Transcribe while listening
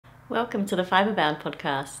Welcome to the FibreBound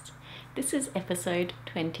podcast. This is episode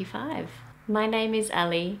 25. My name is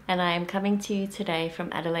Ali and I am coming to you today from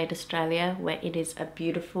Adelaide, Australia, where it is a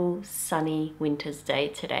beautiful sunny winter's day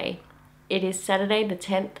today. It is Saturday the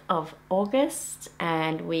 10th of August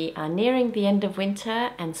and we are nearing the end of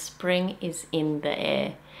winter and spring is in the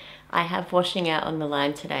air. I have washing out on the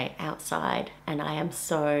line today outside and I am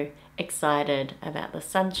so excited about the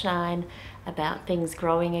sunshine, about things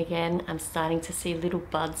growing again. I'm starting to see little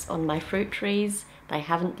buds on my fruit trees. They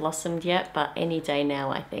haven't blossomed yet, but any day now,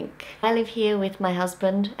 I think. I live here with my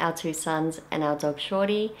husband, our two sons, and our dog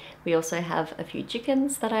Shorty. We also have a few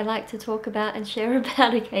chickens that I like to talk about and share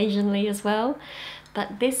about occasionally as well.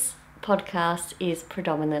 But this podcast is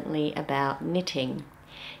predominantly about knitting.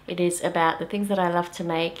 It is about the things that I love to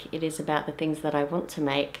make. It is about the things that I want to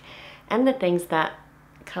make and the things that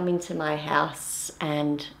come into my house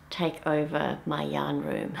and take over my yarn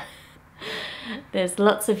room. There's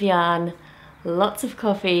lots of yarn, lots of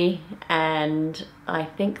coffee, and I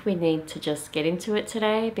think we need to just get into it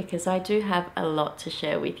today because I do have a lot to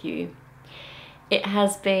share with you. It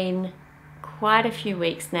has been quite a few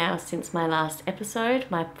weeks now since my last episode,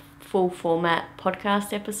 my full format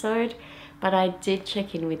podcast episode, but I did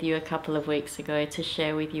check in with you a couple of weeks ago to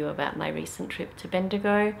share with you about my recent trip to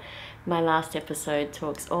Bendigo. My last episode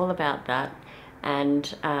talks all about that, and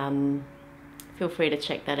feel free to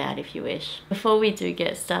check that out if you wish. Before we do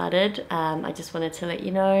get started, I just wanted to let you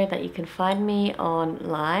know that you can find me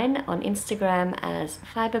online on Instagram as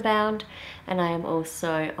FibreBound, and I am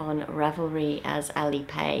also on Ravelry as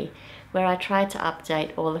Alipay, where I try to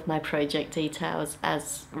update all of my project details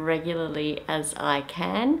as regularly as I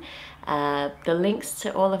can. The links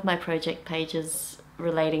to all of my project pages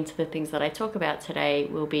relating to the things that I talk about today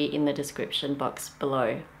will be in the description box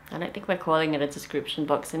below. I don't think we're calling it a description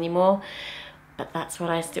box anymore, but that's what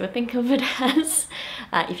I still think of it as.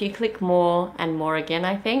 If you click more and more again,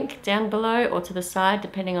 I think, down below or to the side,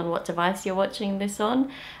 depending on what device you're watching this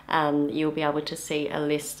on, you'll be able to see a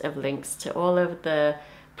list of links to all of the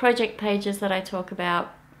project pages that I talk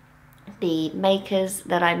about, the makers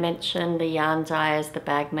that I mention, the yarn dyers, the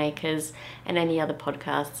bag makers, and any other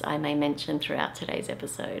podcasts I may mention throughout today's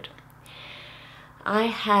episode. I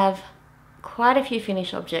have quite a few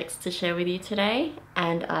finished objects to share with you today,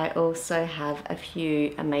 and I also have a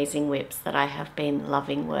few amazing whips that I have been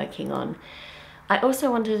loving working on. I also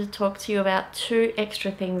wanted to talk to you about two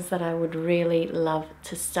extra things that I would really love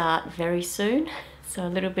to start very soon. So a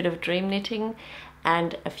little bit of dream knitting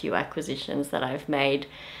and a few acquisitions that I've made.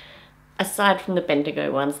 Aside from the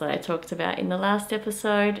Bendigo ones that I talked about in the last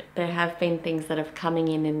episode, there have been things that have coming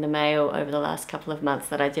in the mail over the last couple of months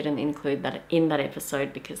that I didn't include that in that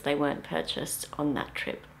episode because they weren't purchased on that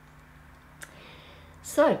trip.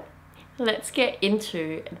 So let's get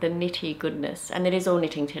into the knitty goodness, and it is all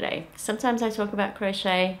knitting today. Sometimes I talk about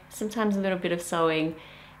crochet, sometimes a little bit of sewing.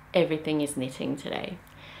 Everything is knitting today.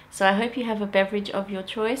 So I hope you have a beverage of your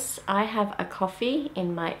choice. I have a coffee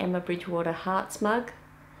in my Emma Bridgewater Hearts mug.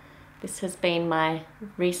 This has been my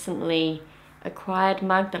recently acquired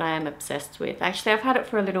mug that I am obsessed with. Actually, I've had it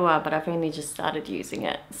for a little while, but I've only just started using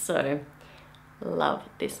it. So, love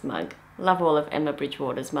this mug. Love all of Emma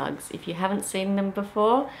Bridgewater's mugs. If you haven't seen them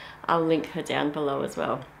before, I'll link her down below as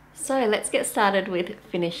well. So, let's get started with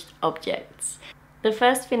finished objects. The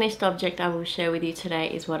first finished object I will share with you today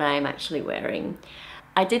is what I am actually wearing.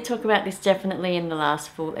 I did talk about this definitely in the last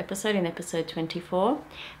full episode, in episode 24,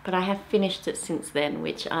 but I have finished it since then,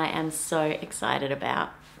 which I am so excited about.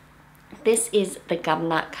 This is the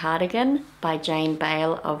Gumnut cardigan by Jane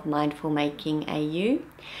Bale of Mindful Making AU.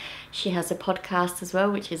 She has a podcast as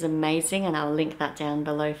well, which is amazing, and I'll link that down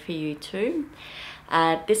below for you too.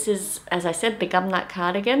 This is, as I said, the Gumnut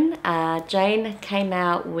cardigan. Jane came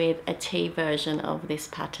out with a tea version of this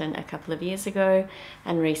pattern a couple of years ago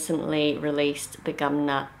and recently released the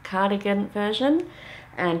Gumnut cardigan version.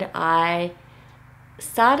 And I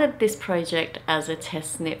started this project as a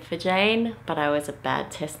test knit for Jane, but I was a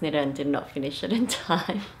bad test knitter and did not finish it in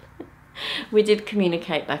time. We did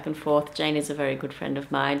communicate back and forth. Jane is a very good friend of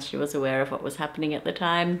mine. She was aware of what was happening at the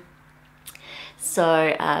time. So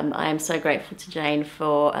I am so grateful to Jane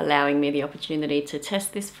for allowing me the opportunity to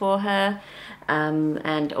test this for her,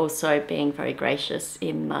 and also being very gracious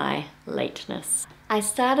in my lateness. I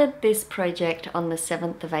started this project on the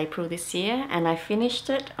 7th of April this year and I finished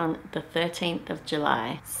it on the 13th of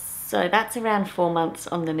July. So that's around 4 months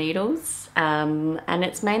on the needles, and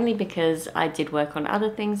it's mainly because I did work on other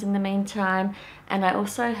things in the meantime, and I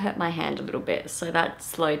also hurt my hand a little bit, so that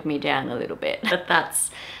slowed me down a little bit. But that's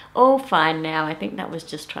all fine now. I think that was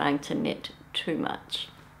just trying to knit too much.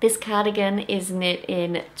 This cardigan is knit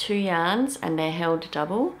in 2 yarns and they're held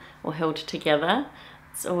double or held together.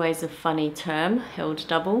 It's always a funny term, held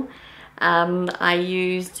double. I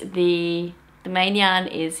used the main yarn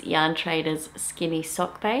is Yarn Trader's Skinny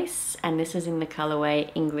Sock Base, and this is in the colorway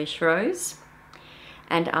English Rose.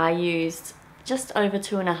 And I used just over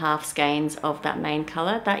 2.5 skeins of that main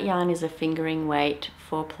color. That yarn is a fingering weight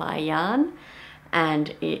 4-ply yarn,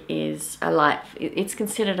 and it is it's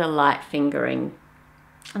considered a light fingering.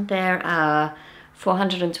 There are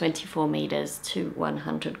 424 meters to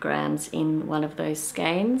 100 grams in one of those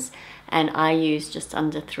skeins, and I used just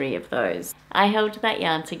under 3 of those. I held that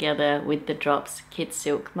yarn together with the Drops Kid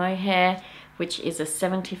Silk Mohair, which is a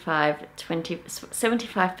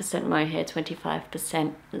 75% mohair,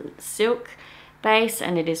 25% silk base,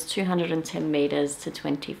 and it is 210 meters to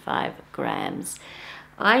 25 grams.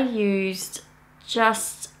 I used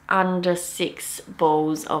just under 6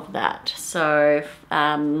 balls of that. So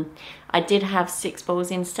I did have 6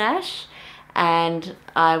 balls in stash, and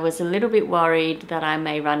I was a little bit worried that I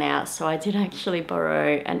may run out, so I did actually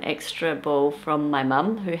borrow an extra ball from my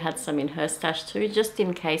mum, who had some in her stash too, just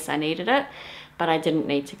in case I needed it. But I didn't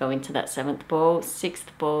need to go into that 7th ball. 6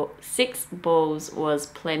 balls was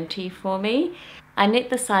plenty for me. I knit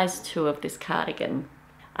the size 2 of this cardigan.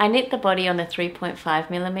 I knit the body on a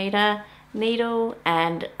 3.5mm needle,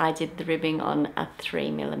 and I did the ribbing on a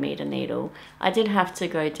 3mm needle. I did have to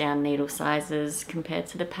go down needle sizes compared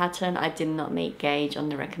to the pattern. I did not meet gauge on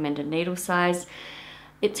the recommended needle size.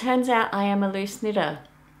 It turns out I am a loose knitter.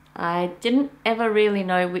 I didn't ever really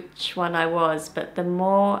know which one I was, but the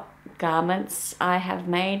more garments I have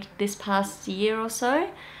made this past year or so,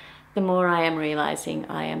 the more I am realizing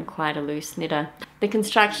I am quite a loose knitter. The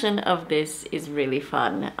construction of this is really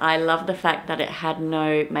fun. I love the fact that it had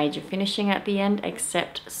no major finishing at the end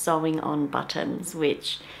except sewing on buttons,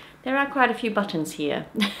 which there are quite a few buttons here.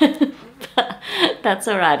 But that's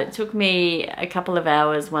all right. It took me a couple of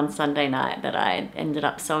hours one Sunday night that I ended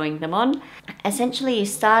up sewing them on. Essentially, you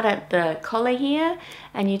start at the collar here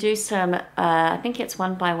and you do some, I think it's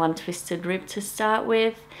 1x1 twisted rib to start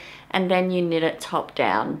with, and then you knit it top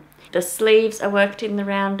down. The sleeves are worked in the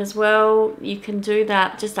round as well. You can do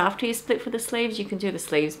that just after you split for the sleeves. You can do the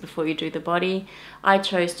sleeves before you do the body. I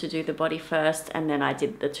chose to do the body first, and then I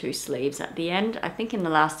did the 2 sleeves at the end. I think in the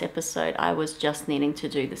last episode I was just needing to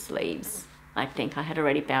do the sleeves. I think I had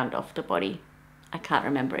already bound off the body. I can't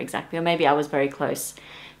remember exactly, or maybe I was very close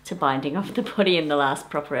to binding off the body in the last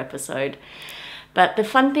proper episode. But the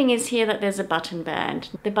fun thing is here that there's a button band.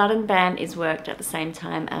 The button band is worked at the same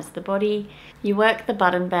time as the body. You work the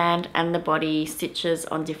button band and the body stitches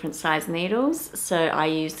on different size needles. So I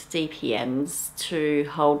used DPNs to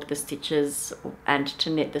hold the stitches and to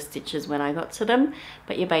knit the stitches when I got to them.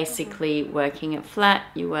 But you're basically working it flat.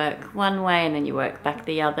 You work one way and then you work back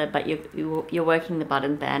the other, but you're working the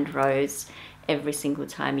button band rows every single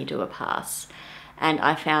time you do a pass. And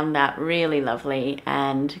I found that really lovely,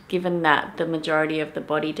 and given that the majority of the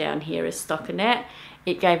body down here is stockinette,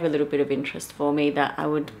 it gave a little bit of interest for me that I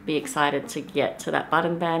would be excited to get to that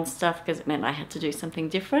button band stuff, because it meant I had to do something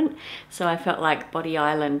different. So I felt like Body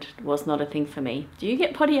Island was not a thing for me. Do you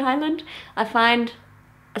get Body Island? I find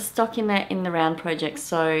a stockinette in the round project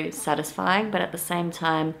so satisfying, but at the same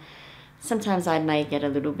time, sometimes I may get a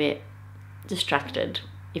little bit distracted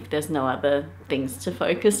if there's no other things to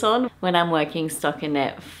focus on when I'm working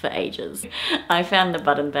stockinette for ages. I found the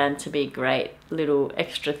button band to be a great little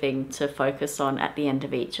extra thing to focus on at the end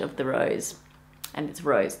of each of the rows. And it's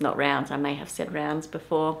rows, not rounds. I may have said rounds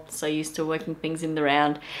before, so used to working things in the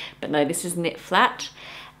round. But no, this is knit flat,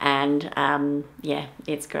 and yeah,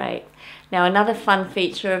 it's great. Now, another fun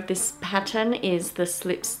feature of this pattern is the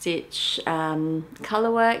slip stitch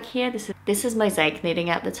color work here. This is mosaic knitting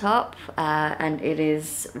at the top, and it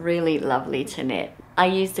is really lovely to knit. I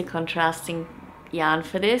used a contrasting yarn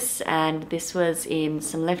for this, and this was in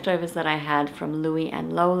some leftovers that I had from Louie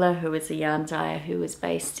and Lola, who is a yarn dyer who was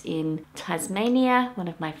based in Tasmania, one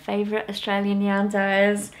of my favorite Australian yarn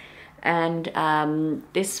dyers. And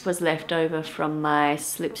this was left over from my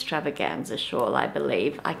Slipstravaganza shawl, I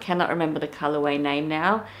believe. I cannot remember the colorway name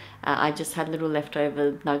now. I just had little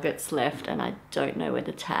leftover nuggets left, and I don't know where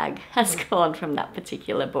the tag has gone from that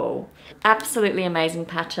particular ball. Absolutely amazing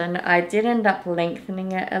pattern. I did end up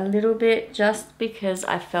lengthening it a little bit just because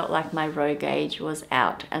I felt like my row gauge was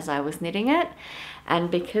out as I was knitting it. And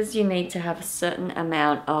because you need to have a certain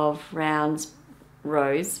amount of rows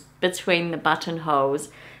between the buttonholes,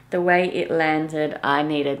 the way it landed, I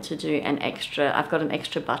needed to do an extra, I've got an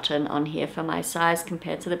extra button on here for my size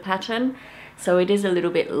compared to the pattern. So it is a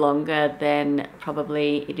little bit longer than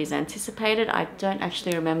probably it is anticipated. I don't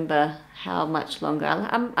actually remember how much longer.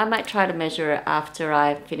 I might try to measure it after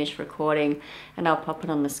I finish recording and I'll pop it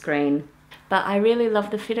on the screen. But I really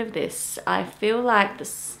love the fit of this. I feel like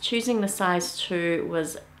choosing the size 2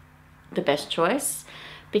 was the best choice.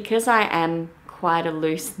 Because I am quite a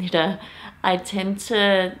loose knitter, I tend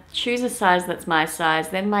to choose a size that's my size,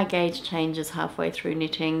 then my gauge changes halfway through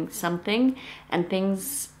knitting something, and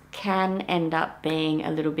things can end up being a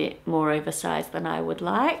little bit more oversized than I would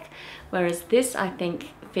like, whereas this I think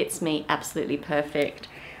fits me absolutely perfect.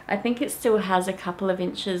 I think it still has a couple of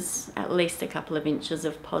inches, at least a couple of inches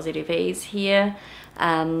of positive ease here,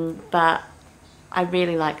 but I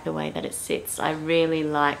really like the way that it sits. I really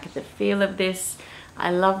like the feel of this. I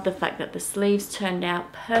love the fact that the sleeves turned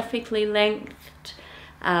out perfectly lengthed,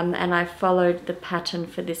 and I followed the pattern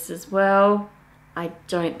for this as well. I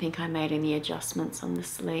don't think I made any adjustments on the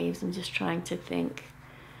sleeves. I'm just trying to think.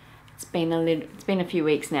 It's been a few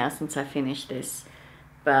weeks now since I finished this,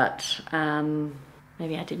 but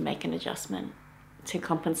maybe I did make an adjustment to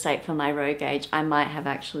compensate for my row gauge. I might have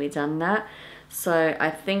actually done that. So I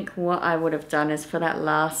think what I would have done is for that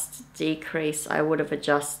last decrease, I would have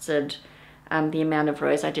adjusted the amount of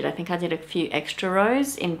rows I did. I think I did a few extra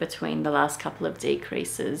rows in between the last couple of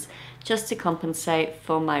decreases just to compensate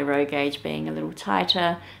for my row gauge being a little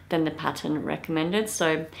tighter than the pattern recommended.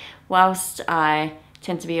 So whilst I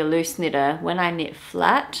tend to be a loose knitter, when I knit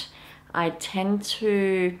flat, I tend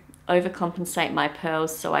to overcompensate my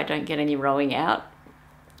pearls so I don't get any rowing out,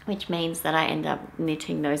 which means that I end up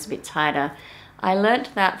knitting those a bit tighter. I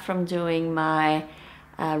learnt that from doing my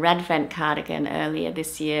Raglan cardigan earlier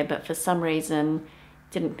this year, but for some reason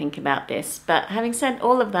didn't think about this. But having said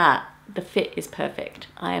all of that, the fit is perfect.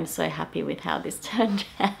 I am so happy with how this turned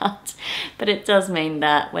out. But it does mean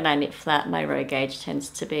that when I knit flat, my row gauge tends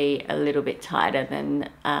to be a little bit tighter than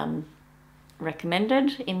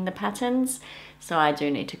recommended in the patterns. So I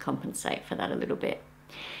do need to compensate for that a little bit.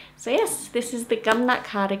 So yes, this is the Gumnut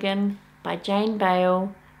cardigan by Jane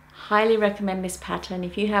Bale. Highly recommend this pattern.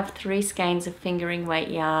 If you have 3 skeins of fingering weight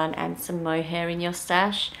yarn and some mohair in your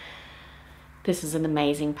stash, this is an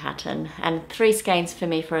amazing pattern. And 3 skeins for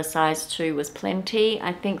me for a size 2 was plenty.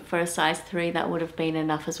 I think for a size 3 that would have been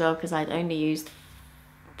enough as well, because I'd only used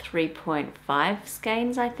 3.5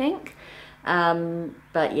 skeins, I think.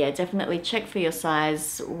 But yeah, definitely check for your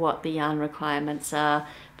size what the yarn requirements are.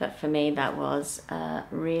 But for me, that was a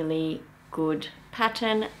really good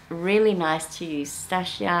pattern. Really nice to use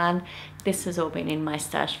stash yarn. This has all been in my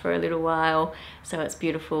stash for a little while, so it's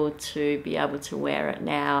beautiful to be able to wear it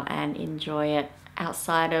now and enjoy it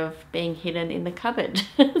outside of being hidden in the cupboard.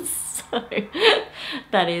 So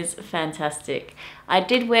that is fantastic. I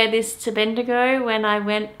did wear this to Bendigo when I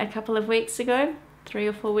went a couple of weeks ago, 3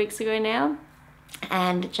 or 4 weeks ago now,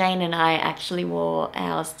 and Jane and I actually wore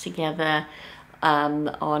ours together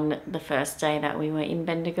on the first day that we were in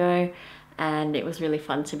Bendigo, and it was really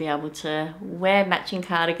fun to be able to wear matching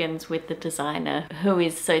cardigans with the designer, who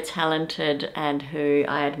is so talented and who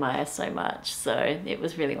I admire so much. So it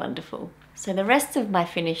was really wonderful. So the rest of my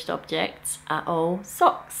finished objects are all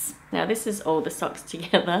socks. Now this is all the socks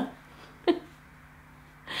together.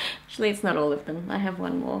 Actually, it's not all of them. I have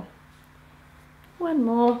one more. One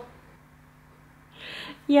more.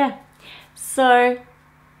 Yeah, so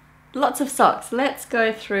lots of socks. Let's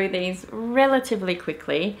go through these relatively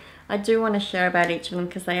quickly. I do want to share about each of them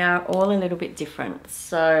because they are all a little bit different.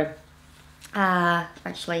 So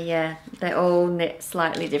actually, yeah, they're all knit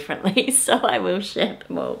slightly differently, so I will share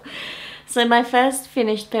them all. So my first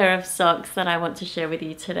finished pair of socks that I want to share with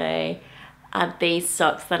you today are these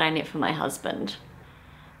socks that I knit for my husband.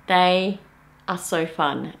 They are so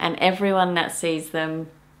fun, and everyone that sees them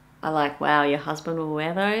are like, wow, your husband will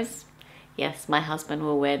wear those? Yes, my husband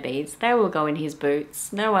will wear these. They will go in his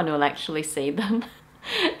boots. No one will actually see them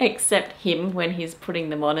except him when he's putting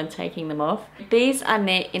them on and taking them off. These are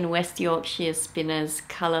knit in West Yorkshire Spinners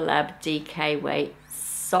Colour Lab DK weight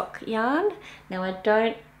sock yarn. Now I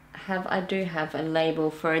do have a label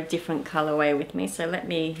for a different colourway with me, so let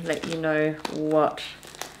me let you know what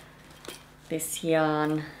this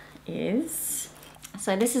yarn is.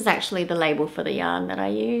 So this is actually the label for the yarn that I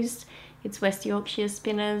used. It's West Yorkshire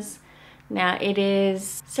Spinners. Now it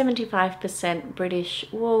is 75% British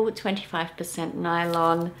wool, 25%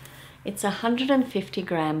 nylon. It's a 150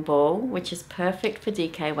 gram ball, which is perfect for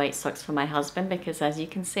DK weight socks for my husband because, as you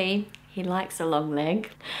can see, He likes a long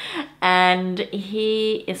leg. And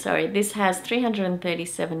this has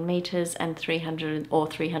 337 meters and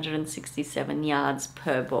 367 yards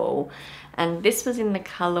per ball. And this was in the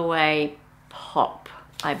colorway Pop,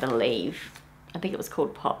 I believe. I think it was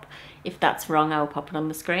called Pop. If that's wrong, I'll pop it on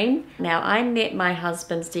the screen. Now, I knit my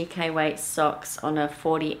husband's DK weight socks on a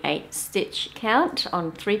 48 stitch count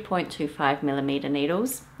on 3.25mm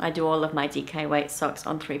needles. I do all of my DK weight socks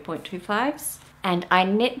on 3.25s. And I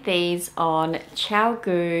knit these on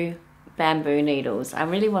ChiaoGoo bamboo needles. I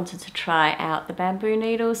really wanted to try out the bamboo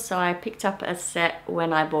needles, so I picked up a set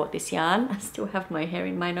when I bought this yarn. I still have my hair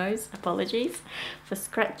in my nose, apologies for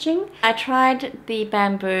scratching. I tried the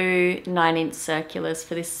bamboo 9-inch circulars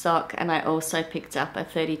for this sock, and I also picked up a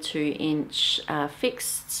 32-inch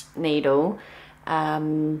fixed needle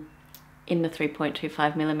in the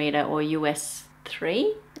 3.25mm or US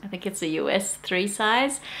 3. I think it's a US 3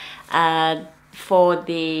 size. For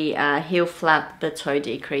the heel flap, the toe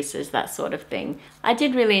decreases, that sort of thing. I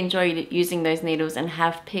did really enjoy using those needles and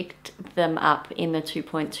have picked them up in the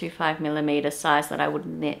 2.25mm size that I would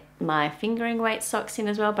knit my fingering weight socks in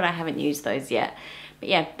as well, but I haven't used those yet. But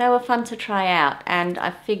yeah, they were fun to try out, and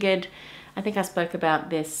I figured, I think I spoke about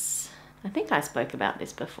this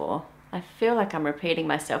before. I feel like I'm repeating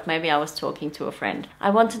myself. Maybe I was talking to a friend.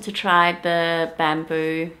 I wanted to try the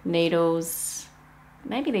bamboo needles.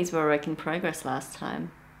 Maybe these were a work in progress last time.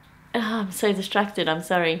 Oh, I'm so distracted, I'm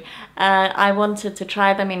sorry. I wanted to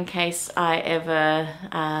try them in case I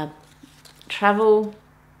ever travel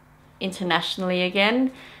internationally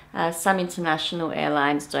again. Some international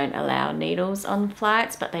airlines don't allow needles on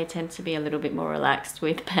flights, but they tend to be a little bit more relaxed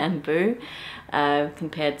with bamboo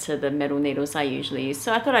compared to the metal needles I usually use.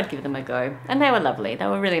 So I thought I'd give them a go. And they were lovely. They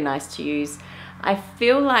were really nice to use. I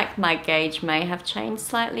feel like my gauge may have changed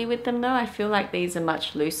slightly with them though. I feel like these are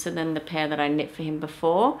much looser than the pair that I knit for him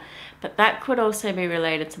before, but that could also be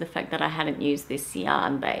related to the fact that I hadn't used this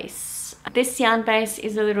yarn base. This yarn base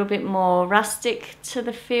is a little bit more rustic to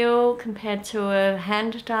the feel compared to a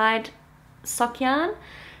hand-dyed sock yarn,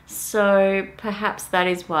 so perhaps that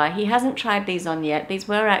is why. He hasn't tried these on yet. These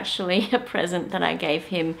were actually a present that I gave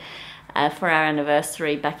him for our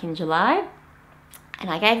anniversary back in July. And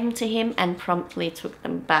I gave them to him and promptly took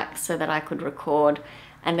them back so that I could record,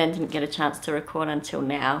 and then didn't get a chance to record until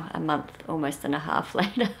now, a month, almost and a half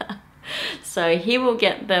later. So he will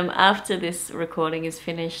get them after this recording is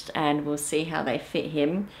finished, and we'll see how they fit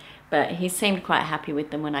him. But he seemed quite happy with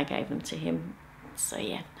them when I gave them to him. So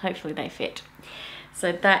yeah, hopefully they fit.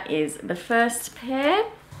 So that is the first pair.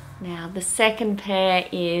 Now the second pair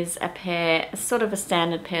is a pair, sort of a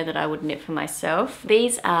standard pair that I would knit for myself.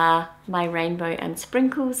 These are my Rainbow and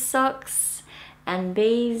Sprinkles socks, and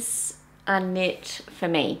these are knit for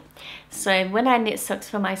me. So when I knit socks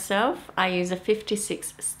for myself, I use a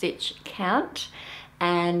 56 stitch count,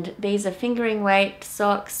 and these are fingering weight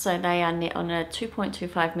socks, so they are knit on a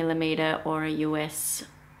 2.25mm or a US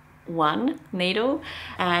 1 needle,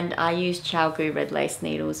 and I use ChiaoGoo red lace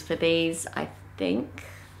needles for these, I think.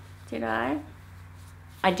 Did I?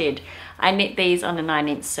 I did. I knit these on a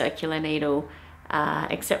 9-inch circular needle,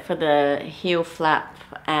 except for the heel flap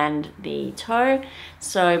and the toe.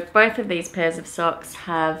 So both of these pairs of socks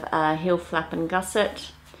have a heel flap and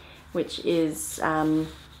gusset, which is, I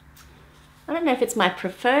don't know if it's my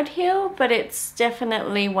preferred heel, but it's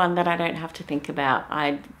definitely one that I don't have to think about.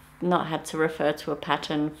 I've not had to refer to a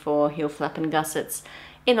pattern for heel flap and gussets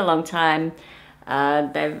in a long time.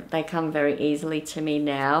 They come very easily to me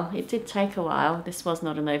now. It did take a while. This was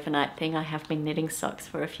not an overnight thing. I have been knitting socks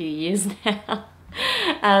for a few years now.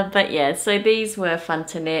 But yeah, so these were fun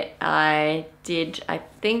to knit. I did, I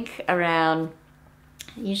think, around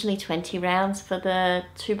usually 20 rounds for the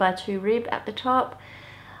 2x2 rib at the top.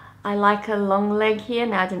 I like a long leg here.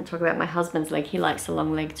 Now I didn't talk about my husband's leg. He likes a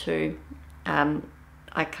long leg too.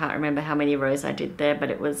 I can't remember how many rows I did there, but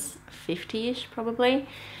it was 50-ish probably.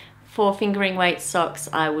 For fingering weight socks,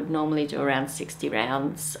 I would normally do around 60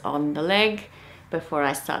 rounds on the leg before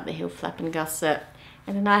I start the heel flap and gusset.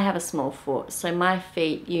 And then I have a small foot, so my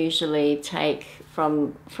feet usually take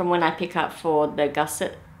from when I pick up for the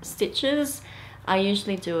gusset stitches, I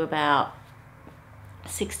usually do about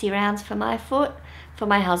 60 rounds for my foot. For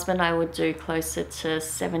my husband, I would do closer to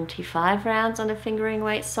 75 rounds on a fingering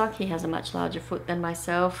weight sock. He has a much larger foot than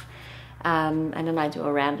myself. And then I do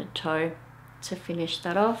a rounded toe to finish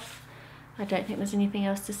that off. I don't think there's anything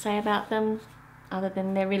else to say about them other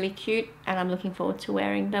than they're really cute, and I'm looking forward to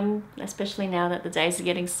wearing them, especially now that the days are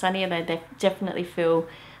getting sunnier. They definitely feel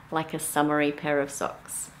like a summery pair of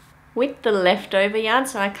socks. With the leftover yarn,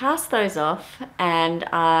 so I cast those off, and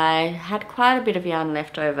I had quite a bit of yarn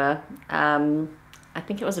left over. I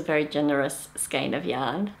think it was a very generous skein of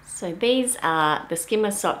yarn. So these are the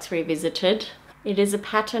Skimmer Socks Revisited. It is a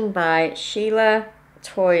pattern by Sheila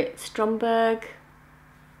Toy Stromberg,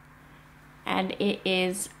 and it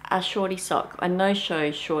is a shorty sock, a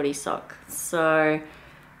no-show shorty sock. So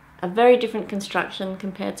a very different construction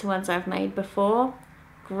compared to ones I've made before.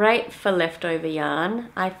 Great for leftover yarn.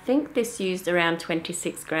 I think this used around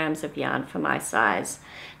 26 grams of yarn for my size.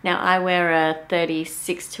 Now I wear a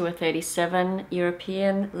 36 to a 37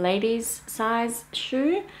 European ladies size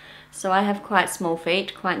shoe, so I have quite small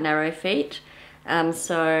feet, quite narrow feet.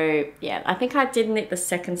 So yeah, I think I did knit the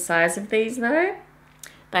second size of these though.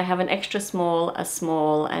 They have an extra small, a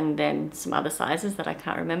small, and then some other sizes that I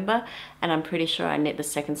can't remember. And I'm pretty sure I knit the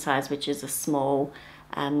second size, which is a small,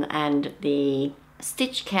 and the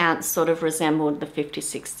stitch count sort of resembled the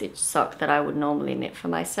 56 stitch sock that I would normally knit for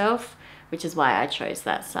myself, which is why I chose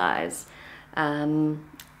that size. I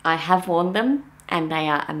have worn them and they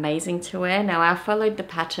are amazing to wear. Now I followed the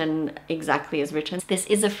pattern exactly as written. This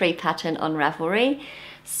is a free pattern on Ravelry.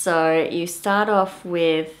 So you start off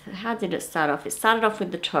with, how did it start off? It started off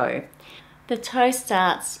with the toe. The toe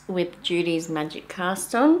starts with Judy's Magic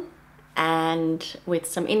Cast On, and with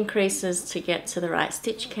some increases to get to the right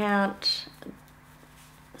stitch count.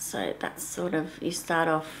 So that's sort of, you start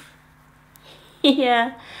off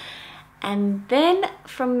here, and then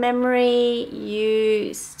from memory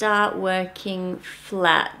you start working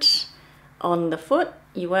flat on the foot.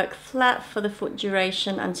 You work flat for the foot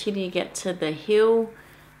duration until you get to the heel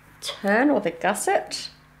turn or the gusset.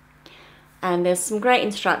 And there's some great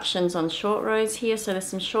instructions on short rows here. So there's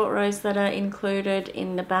some short rows that are included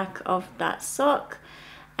in the back of that sock.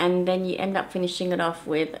 And then you end up finishing it off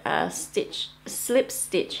with a slip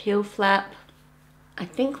stitch heel flap. I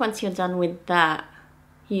think once you're done with that,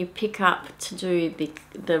 you pick up to do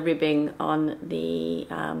the ribbing on the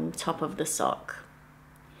top of the sock.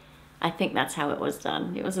 I think that's how it was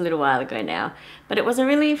done. It was a little while ago now, but it was a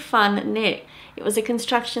really fun knit. It was a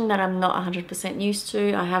construction that I'm not 100% used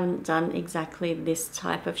to. I haven't done exactly this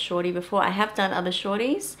type of shorty before. I have done other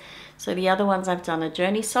shorties. So the other ones I've done are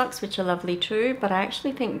journey socks, which are lovely too, but I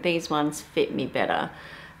actually think these ones fit me better.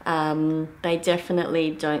 They definitely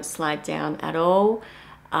don't slide down at all.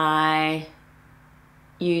 I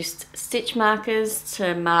used stitch markers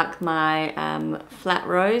to mark my flat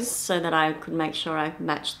rows so that I could make sure I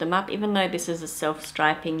matched them up, even though this is a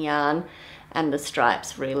self-striping yarn and the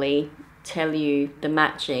stripes really tell you the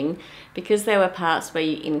matching, because there were parts where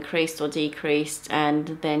you increased or decreased,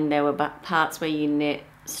 and then there were parts where you knit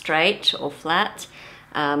straight or flat.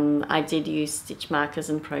 I did use stitch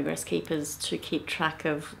markers and progress keepers to keep track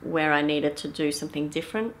of where I needed to do something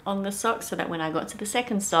different on the sock, so that when I got to the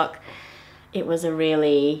second sock, it was a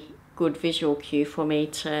really good visual cue for me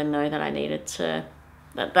to know that I needed to,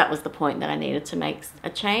 that was the point that I needed to make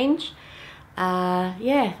a change.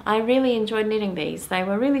 Yeah, I really enjoyed knitting these. They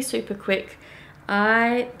were really super quick.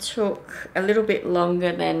 I took a little bit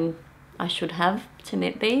longer than I should have to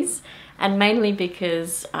knit these, and mainly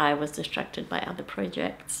because I was distracted by other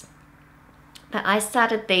projects. But I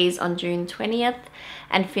started these on June 20th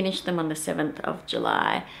and finished them on the 7th of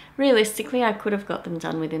July. Realistically, I could have got them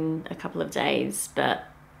done within a couple of days, but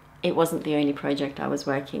it wasn't the only project I was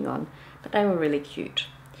working on. But they were really cute.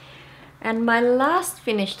 And my last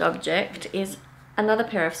finished object is another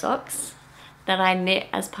pair of socks that I knit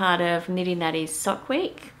as part of Knitty Natty's Sock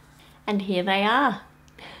Week. And here they are.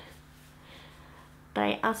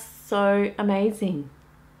 They are so amazing.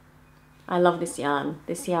 I love this yarn.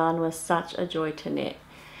 This yarn was such a joy to knit.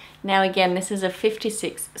 Now again, this is a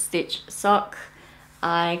 56 stitch sock.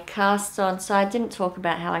 I cast on, so I didn't talk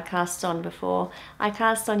about how I cast on before. I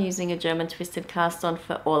cast on using a German twisted cast on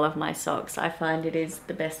for all of my socks. I find it is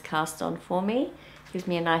the best cast on for me. Gives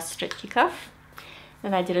me a nice stretchy cuff.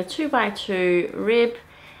 Then I did a 2x2 rib,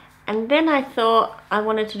 and then I thought I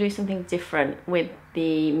wanted to do something different with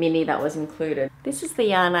the mini that was included. This is the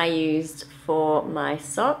yarn I used for my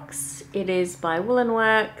socks. It is by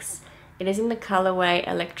Knitworks. It is in the colorway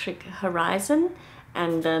Electric Horizon,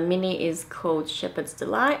 and the mini is called Shepherd's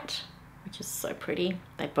Delight, which is so pretty.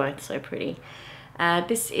 They're both so pretty.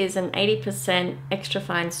 This is an 80% extra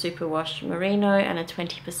fine superwash merino and a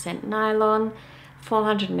 20% nylon,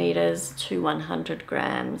 400 meters to 100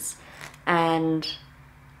 grams. And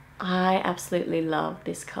I absolutely love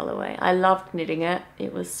this colorway. I loved knitting it.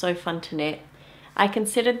 It was so fun to knit. I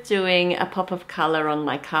considered doing a pop of color on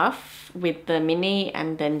my cuff with the mini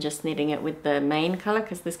and then just knitting it with the main color,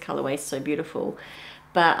 because this colorway is so beautiful.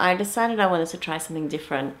 But I decided I wanted to try something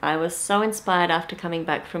different. I was so inspired after coming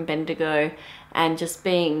back from Bendigo and just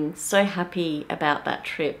being so happy about that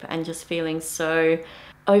trip and just feeling so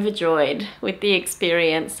overjoyed with the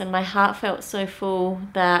experience, and my heart felt so full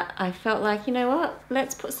that I felt like, you know what,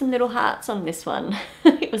 let's put some little hearts on this one.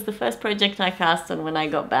 It was the first project I cast on when I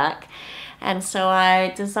got back, and so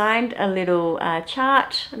I designed a little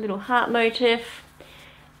chart, a little heart motif,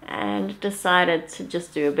 and decided to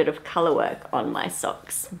just do a bit of colour work on my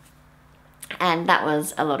socks, and that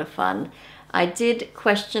was a lot of fun. I did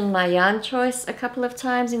question my yarn choice a couple of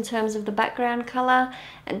times in terms of the background colour,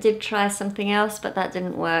 and did try something else, but that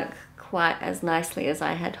didn't work quite as nicely as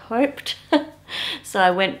I had hoped. So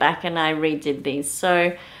I went back and I redid these.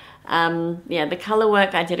 So yeah, the colour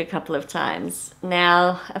work I did a couple of times.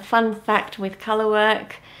 Now, a fun fact with colour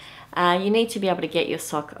work, you need to be able to get your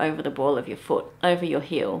sock over the ball of your foot, over your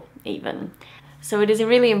heel even. So it is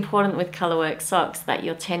really important with colourwork socks that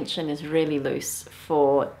your tension is really loose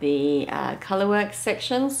for the colourwork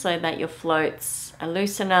section, so that your floats are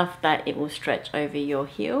loose enough that it will stretch over your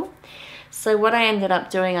heel. So what I ended up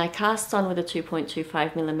doing, I cast on with a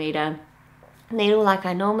 2.25mm needle like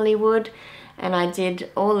I normally would, and I did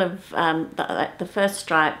all of the first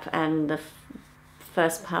stripe and the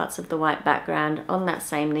first parts of the white background on that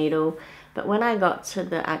same needle. But when I got to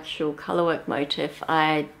the actual colourwork motif,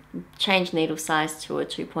 I changed needle size to a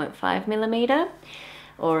 2.5mm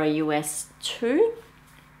or a US 2,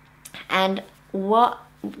 and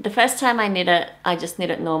the first time I knit it, I just knit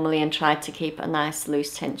it normally and tried to keep a nice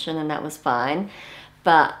loose tension, and that was fine,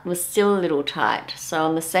 but was still a little tight. So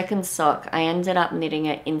on the second sock I ended up knitting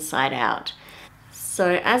it inside out.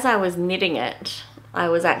 So as I was knitting it, I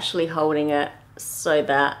was actually holding it so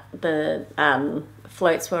that the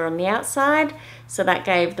floats were on the outside, so that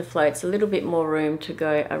gave the floats a little bit more room to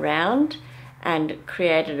go around and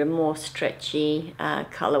created a more stretchy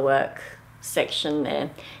colourwork section there.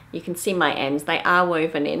 You can see my ends, they are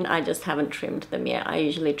woven in, I just haven't trimmed them yet. I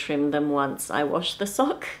usually trim them once I wash the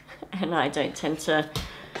sock, and I don't tend to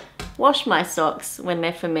wash my socks when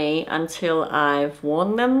they're for me until I've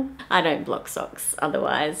worn them. I don't block socks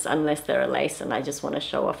otherwise, unless they're a lace and I just want to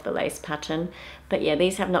show off the lace pattern. But yeah,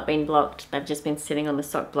 these have not been blocked, they've just been sitting on the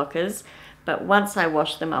sock blockers. But once I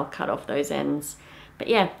wash them, I'll cut off those ends. But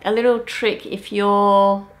yeah, a little trick if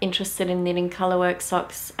you're interested in knitting colourwork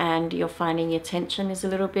socks and you're finding your tension is a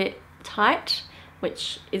little bit tight,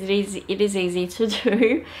 which is easy, it is easy to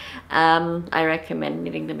do, I recommend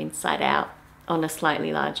knitting them inside out on a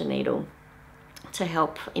slightly larger needle to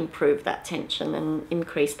help improve that tension and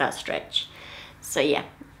increase that stretch. So yeah,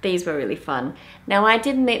 these were really fun. Now I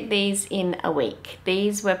did knit these in a week.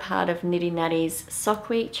 These were part of Knitty Natty's Sock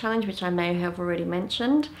Week challenge, which I may have already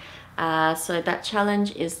mentioned. So that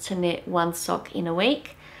challenge is to knit one sock in a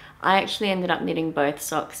week. I actually ended up knitting both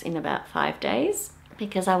socks in about 5 days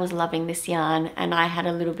because I was loving this yarn, and I had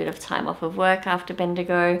a little bit of time off of work after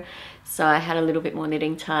Bendigo, so I had a little bit more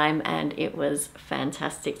knitting time, and it was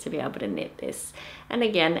fantastic to be able to knit this. And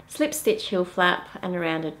again, slip stitch heel flap and a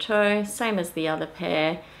rounded toe, same as the other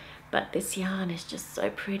pair, but this yarn is just so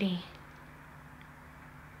pretty.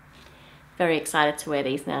 Very excited to wear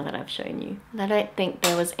these now that I've shown you. I don't think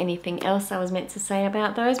there was anything else I was meant to say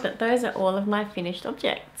about those, but those are all of my finished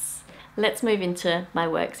objects. Let's move into my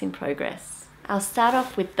works in progress. I'll start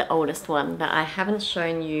off with the oldest one that I haven't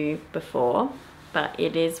shown you before, but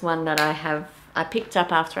it is one that I picked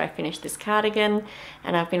up after I finished this cardigan,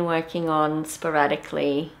 and I've been working on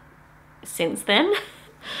sporadically since then.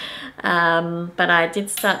 But I did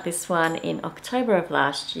start this one in October of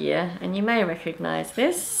last year, and you may recognize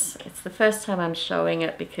this. It's the first time I'm showing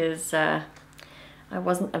it because I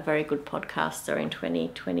wasn't a very good podcaster in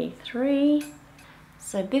 2023.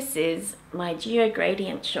 So this is my Geo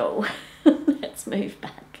Gradient shawl. Let's move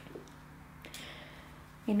back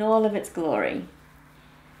in all of its glory.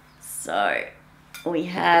 So we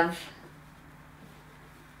have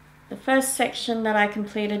the first section that I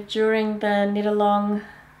completed during the knit along.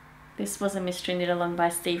 This was a mystery knit along by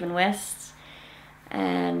Stephen West,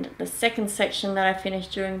 and the second section that I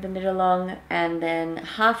finished during the knit along, and then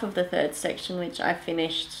half of the third section, which I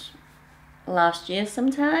finished last year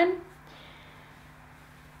sometime.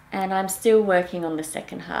 And I'm still working on the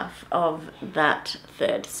second half of that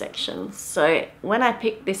third section. So when I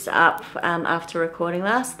picked this up after recording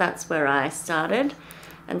last, that's where I started.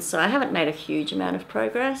 And so I haven't made a huge amount of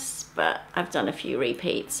progress, but I've done a few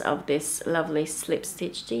repeats of this lovely slip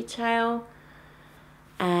stitch detail.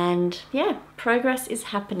 And yeah, progress is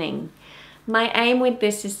happening. My aim with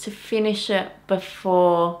this is to finish it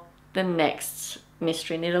before the next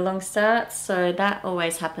mystery knit along starts. So that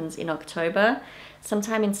always happens in October.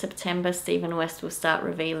 Sometime in September, Stephen West will start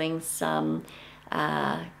revealing some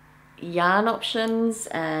yarn options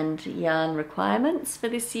and yarn requirements for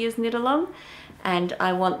this year's knit along, and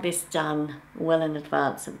I want this done well in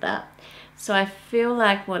advance of that. So I feel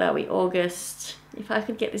like, what are we, August? If I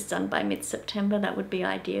could get this done by mid-September, that would be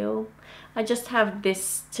ideal. I just have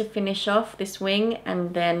this to finish off, this wing,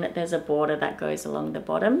 and then there's a border that goes along the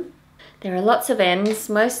bottom. There are lots of ends,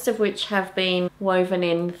 most of which have been woven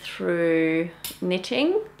in through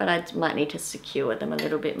knitting, but I might need to secure them a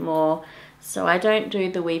little bit more. So I don't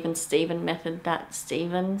do the weave and steven method that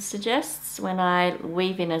Steven suggests. When I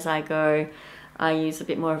weave in as I go, I use a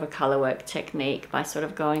bit more of a colourwork technique by sort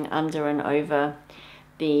of going under and over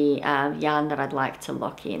the yarn that I'd like to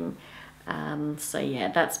lock in. So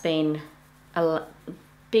yeah, that's been a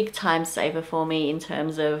big time saver for me in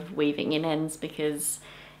terms of weaving in ends, because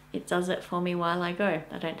it does it for me while I go.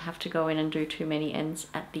 I don't have to go in and do too many ends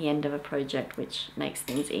at the end of a project, which makes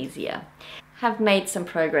things easier. Have made some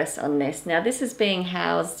progress on this. Now this is being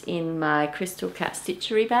housed in my Crystal Cat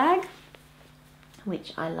Stitchery bag,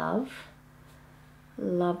 which I love.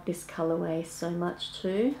 Love this colorway so much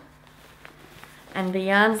too. And the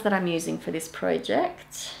yarns that I'm using for this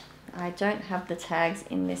project, I don't have the tags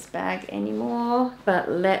in this bag anymore,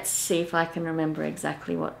 but let's see if I can remember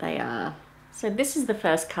exactly what they are. So this is the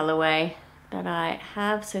first colorway that I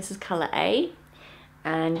have. So this is color A,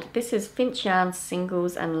 and this is Finch Yarn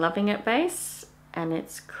Singles and Loving It base, and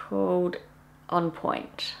it's called On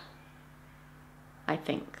Point, I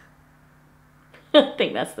think. I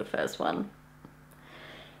think that's the first one.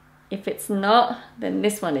 If it's not, then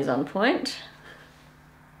this one is On Point.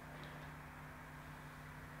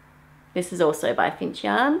 This is also by Finch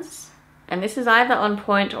Yarns, and this is either On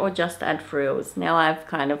Point or Just Add Frills. Now I've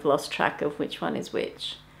kind of lost track of which one is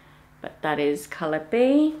which, but that is color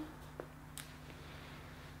B.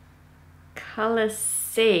 Color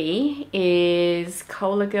C is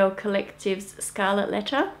Cola Girl Collective's Scarlet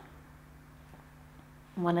Letter.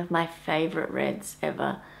 One of my favorite reds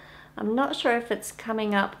ever. I'm not sure if it's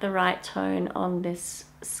coming up the right tone on this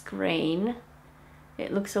screen.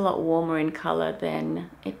 It looks a lot warmer in color than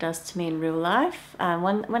it does to me in real life.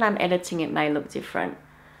 When I'm editing, it may look different,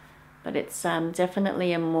 but it's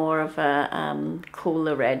definitely a more of a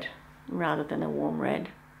cooler red rather than a warm red.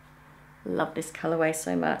 Love this colorway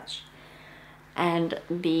so much. And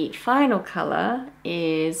the final color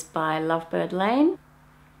is by Lovebird Lane,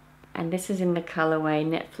 and this is in the colorway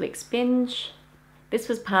Netflix Binge. This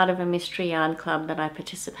was part of a mystery yarn club that I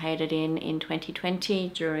participated in 2020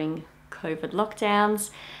 during COVID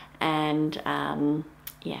lockdowns, and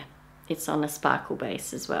yeah, it's on a sparkle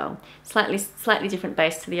base as well. Slightly different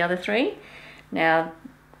base to the other three. Now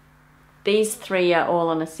these three are all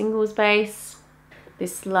on a singles base.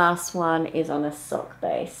 This last one is on a sock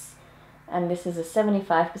base. And this is a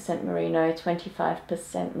 75% merino,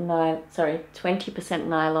 20% nylon,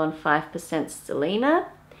 5% stellina.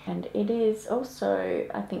 And it is also,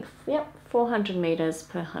 I think, yep, 400 meters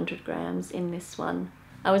per 100 grams in this one.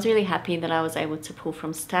 I was really happy that I was able to pull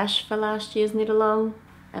from stash for last year's knit along,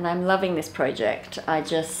 and I'm loving this project. I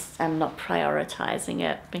just am not prioritizing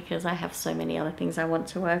it because I have so many other things I want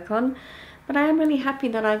to work on. But I am really happy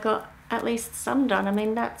that I got at least some done. I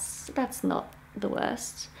mean, that's not the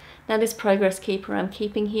worst. Now this progress keeper I'm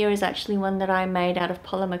keeping here is actually one that I made out of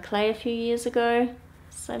polymer clay a few years ago.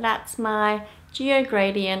 So that's my Geo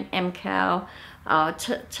Gradient MCow. I'll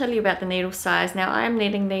tell you about the needle size. Now I am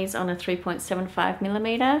knitting these on a 3.75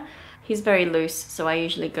 millimeter. He's very loose, so I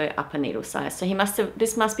usually go up a needle size. So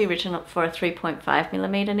this must be written up for a 3.5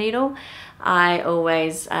 millimeter needle. I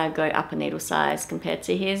always go up a needle size compared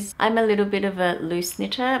to his. I'm a little bit of a loose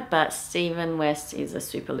knitter, but Stephen West is a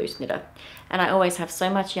super loose knitter. And I always have so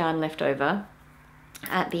much yarn left over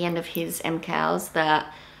at the end of his MCows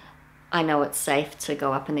that I know it's safe to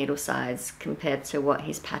go up a needle size compared to what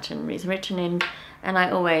his pattern is written in. And I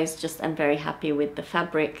always just am very happy with the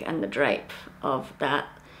fabric and the drape of that.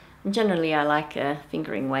 And generally I like a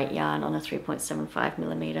fingering weight yarn on a 3.75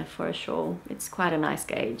 millimeter for a shawl. It's quite a nice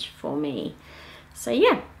gauge for me. So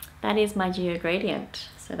yeah, that is my Geo Gradient.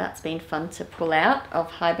 So that's been fun to pull out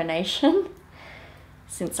of hibernation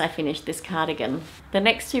since I finished this cardigan. The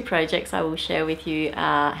next two projects I will share with you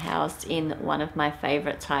are housed in one of my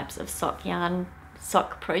favorite types of sock yarn,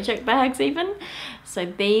 sock project bags even. So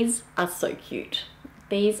these are so cute.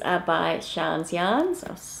 These are by Shan's Yarns.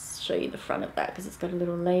 I'll show you the front of that because it's got a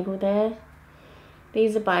little label there.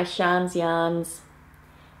 These are by Shan's Yarns,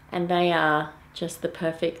 and they are just the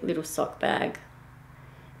perfect little sock bag.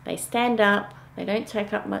 They stand up, they don't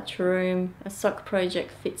take up much room. A sock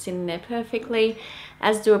project fits in there perfectly,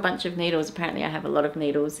 as do a bunch of needles. Apparently I have a lot of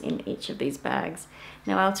needles in each of these bags.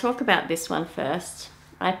 Now I'll talk about this one first.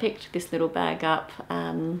 I picked this little bag up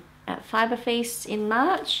at Fibre Feast in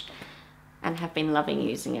March and have been loving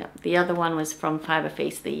using it. The other one was from Fibre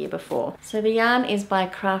Feast the year before. So the yarn is by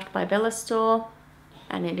Craft by Bella Store,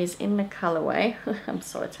 and it is in the colorway, I'm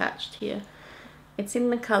so attached here. It's in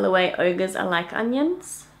the colorway Ogres Are Like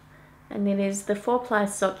Onions, and it is the 4-ply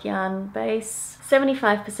sock yarn base,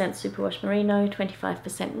 75% superwash merino,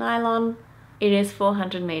 25% nylon. It is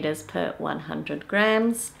 400 meters per 100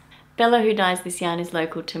 grams. Bella, who dyes this yarn, is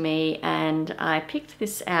local to me, and I picked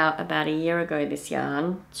this out about a year ago, this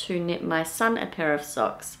yarn, to knit my son a pair of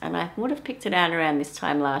socks, and I would have picked it out around this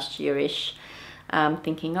time last year-ish,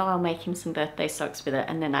 thinking, oh, I'll make him some birthday socks with it,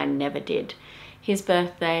 and then I never did. His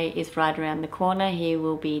birthday is right around the corner. He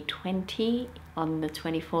will be 20 on the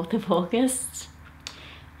 24th of August.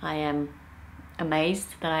 I am amazed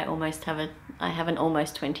that I have an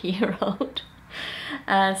almost 20-year-old.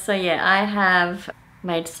 So yeah, I have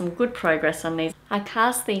made some good progress on these. I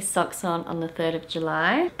cast these socks on the 3rd of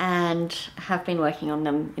July and have been working on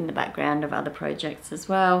them in the background of other projects as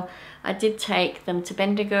well. I did take them to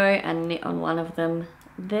Bendigo and knit on one of them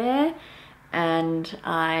there, and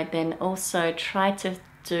I then also tried to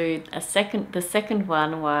do the second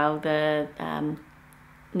one while the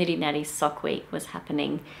Nitty Natty Sock Week was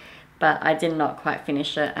happening, but I did not quite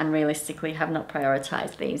finish it and realistically have not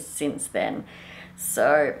prioritized these since then.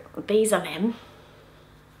 So these are them.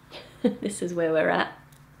 This is where we're at.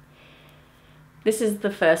 This is the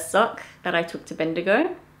first sock that I took to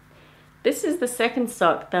Bendigo. This is the second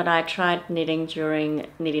sock that I tried knitting during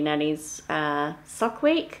Nitty Natty's sock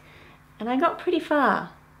week, and I got pretty far.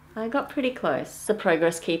 I got pretty close. The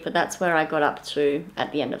progress keeper, that's where I got up to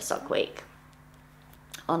at the end of sock week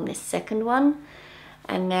on this second one.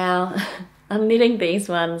 And now I'm knitting these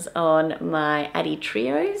ones on my Addy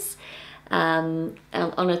Trios. On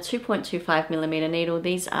a 2.25 millimeter needle.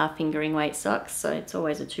 These are fingering weight socks, so it's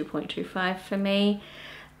always a 2.25 for me,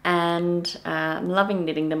 and I'm loving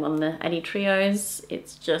knitting them on the Addy Trios.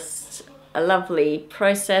 It's just a lovely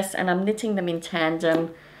process, and I'm knitting them in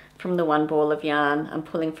tandem from the one ball of yarn. I'm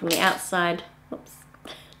pulling from the outside, oops,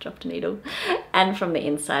 dropped a needle, and from the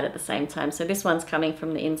inside at the same time. So this one's coming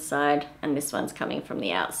from the inside and this one's coming from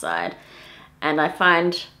the outside, and I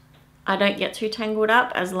find I don't get too tangled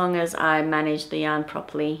up as long as I manage the yarn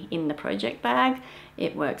properly in the project bag.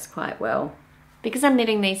 It works quite well. Because I'm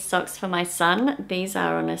knitting these socks for my son, these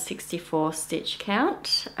are on a 64 stitch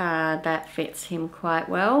count. That fits him quite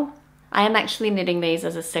well. I am actually knitting these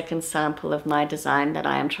as a second sample of my design that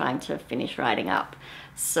I am trying to finish writing up.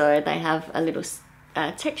 So they have a little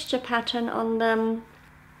texture pattern on them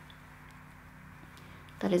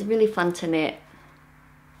that is really fun to knit.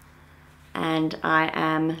 And I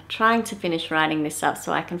am trying to finish writing this up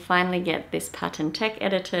so I can finally get this pattern tech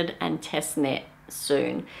edited and test knit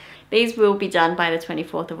soon. These will be done by the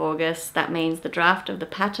 24th of August. That means the draft of the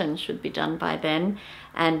pattern should be done by then.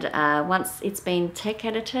 And once it's been tech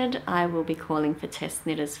edited, I will be calling for test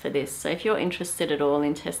knitters for this. So if you're interested at all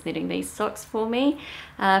in test knitting these socks for me,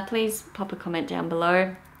 please pop a comment down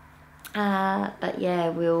below. But yeah,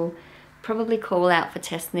 we'll probably call out for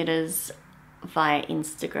test knitters via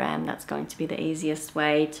Instagram. That's going to be the easiest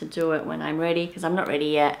way to do it when I'm ready, because I'm not ready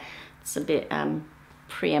yet. It's a bit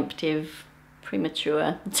premature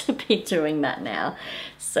to be doing that now.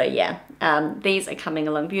 So yeah, these are coming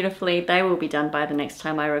along beautifully. They will be done by the next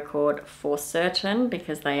time I record for certain,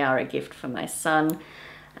 because they are a gift for my son,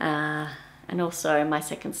 and also my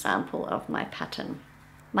second sample of my pattern.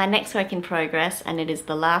 My next work in progress, and it is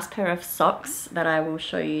the last pair of socks that I will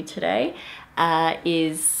show you today,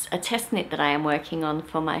 is a test knit that I am working on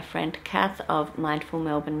for my friend Kath of Mindful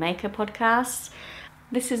Melbourne Maker podcast.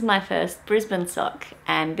 This is my first Brisbane sock,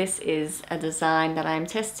 and this is a design that I am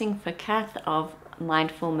testing for Kath of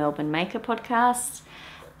Mindful Melbourne Maker podcast,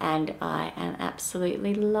 and I am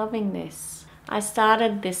absolutely loving this. I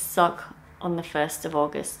started this sock on the 1st of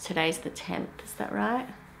August. Today's the 10th, is that right?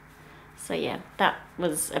 So yeah, that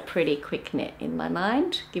was a pretty quick knit in my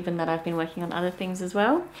mind, given that I've been working on other things as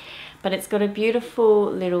well. But it's got a beautiful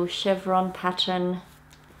little chevron pattern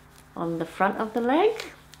on the front of the leg,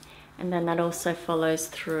 and then that also follows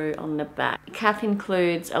through on the back. Kath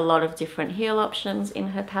includes a lot of different heel options in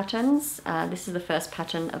her patterns. This is the first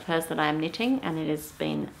pattern of hers that I am knitting, and it has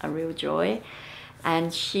been a real joy.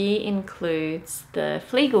 And she includes the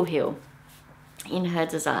Flegel heel in her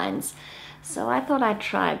designs. So I thought I'd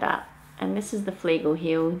try that. And this is the Flegel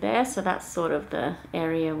heel there, so that's sort of the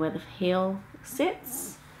area where the heel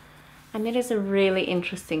sits. And it is a really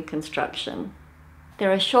interesting construction.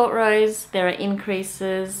 There are short rows, there are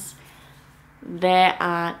increases, there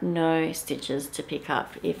are no stitches to pick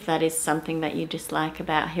up. If that is something that you dislike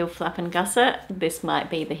about heel flap and gusset, this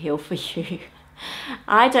might be the heel for you.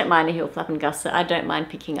 I don't mind a heel flap and gusset. I don't mind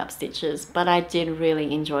picking up stitches, but I did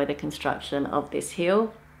really enjoy the construction of this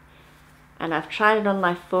heel. And I've tried it on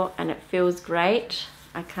my foot and it feels great.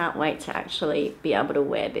 I can't wait to actually be able to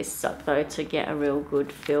wear this sock though, to get a real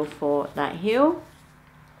good feel for that heel.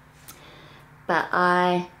 But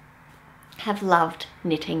I have loved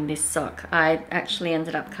knitting this sock. I actually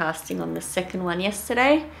ended up casting on the second one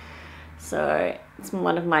yesterday. So it's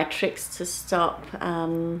one of my tricks to stop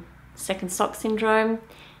second sock syndrome.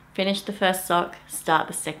 Finish the first sock, start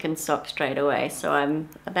the second sock straight away. So I'm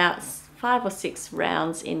about 5 or 6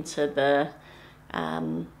 rounds into the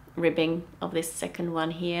ribbing of this second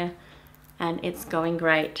one here, and it's going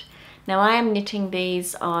great. Now I am knitting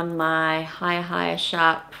these on my higher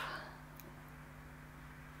sharp.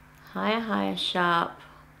 They're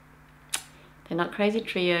not crazy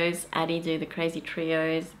trios. Addie do the crazy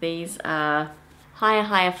trios. These are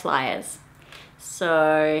higher flyers.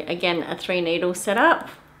 So again, a 3 needle setup.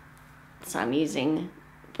 So I'm using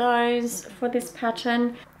those for this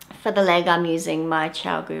pattern. For the leg, I'm using my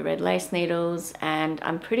ChiaoGoo red lace needles, and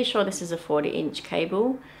I'm pretty sure this is a 40-inch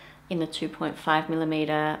cable in the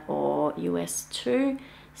 2.5mm or US 2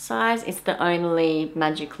 size. It's the only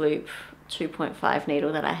Magic Loop 2.5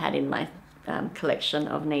 needle that I had in my collection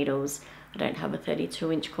of needles. I don't have a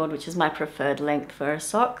 32-inch cord, which is my preferred length for a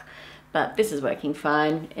sock, but this is working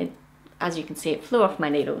fine. As you can see, it flew off my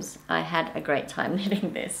needles. I had a great time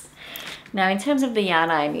knitting this. Now, in terms of the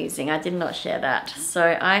yarn I am using, I did not share that. So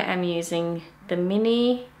I am using, the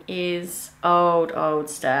mini is Old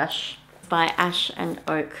Stash by Ash and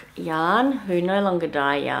Oak Yarn, who no longer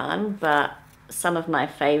dye yarn, but some of my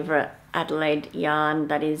favorite Adelaide yarn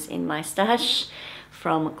that is in my stash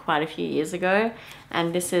from quite a few years ago.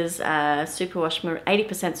 And this is 80%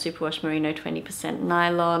 superwash merino, 20%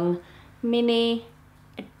 nylon mini.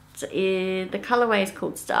 The colorway is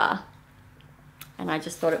called Star, and I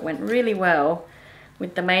just thought it went really well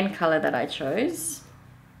with the main color that I chose,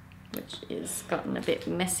 which is gotten a bit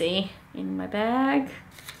messy in my bag.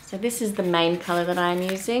 So this is the main color that I'm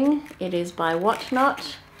using. It is by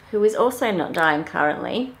Whatnot, who is also not dyeing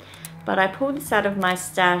currently, but I pulled this out of my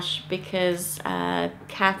stash because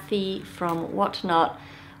Kathy from Whatnot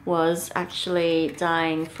was actually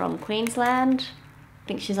dyeing from Queensland. I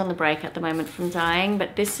think she's on the break at the moment from dyeing,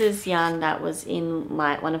 but this is yarn that was in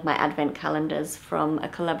one of my advent calendars from a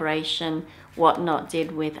collaboration Whatnot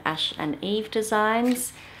did with Ash and Eve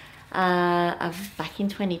Designs back in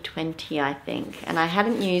 2020, I think. And I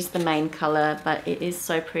hadn't used the main color, but it is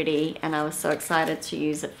so pretty, and I was so excited to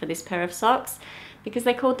use it for this pair of socks because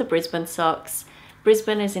they're called the Brisbane socks.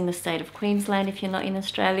 Brisbane is in the state of Queensland if you're not in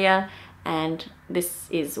Australia, and this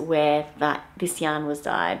is where this yarn was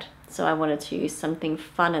dyed. So I wanted to use something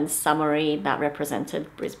fun and summery that represented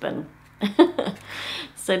Brisbane.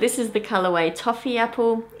 So this is the colorway Toffee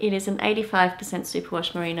Apple. It is an 85%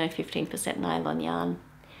 superwash merino, 15% nylon yarn.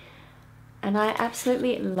 And I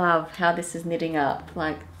absolutely love how this is knitting up.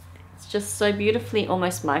 Like, it's just so beautifully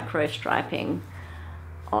almost micro striping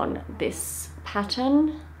on this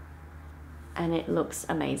pattern, and it looks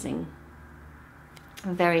amazing.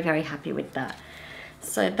 I'm very, very happy with that.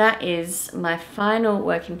 So that is my final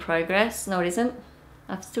work in progress. No, it isn't.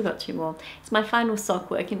 I've still got 2 more. It's my final sock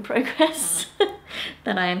work in progress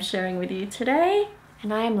that I am sharing with you today.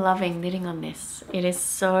 And I am loving knitting on this. It is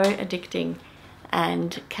so addicting.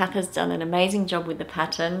 And Kath has done an amazing job with the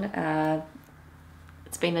pattern.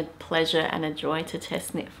 It's been a pleasure and a joy to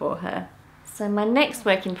test knit for her. So my next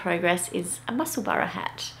work in progress is a Musselburgh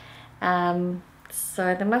hat.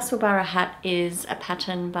 So the Musselburgh hat is a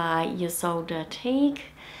pattern by Ysolda Teague,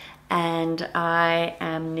 and I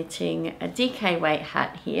am knitting a DK weight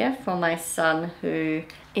hat here for my son, who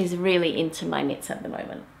is really into my knits at the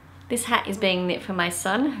moment. This hat is being knit for my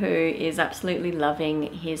son, who is absolutely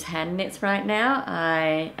loving his hand knits right now.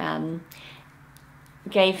 I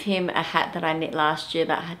gave him a hat that I knit last year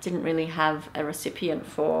that I didn't really have a recipient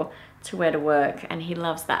for to wear to work, and he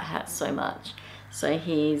loves that hat so much. So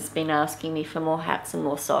he's been asking me for more hats and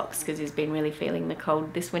more socks because he's been really feeling the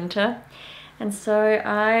cold this winter. And so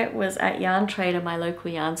I was at Yarn Trader, my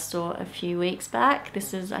local yarn store, a few weeks back.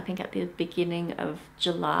 This is, I think, at the beginning of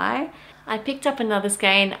July. I picked up another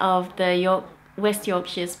skein of the West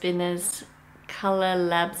Yorkshire Spinners Colour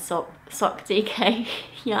Lab Sock DK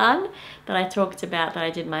yarn that I talked about, that I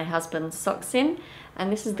did my husband's socks in.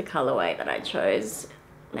 And this is the colourway that I chose.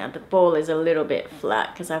 Now the ball is a little bit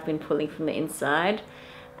flat because I've been pulling from the inside,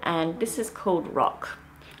 and this is called Rock.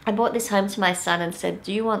 I brought this home to my son and said,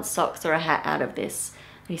 do you want socks or a hat out of this?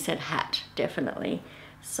 And he said hat, definitely.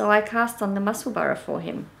 So I cast on the Musselburgh for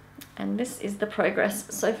him, and this is the progress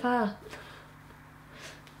so far.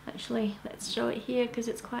 Actually, let's show it here because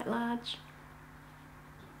it's quite large.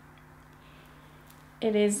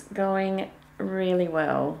 It is going really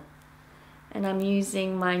well. And I'm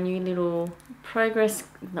using my new little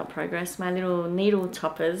my little needle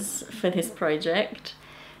toppers for this project,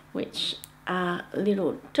 which are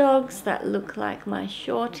little dogs that look like my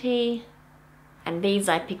shorty. And these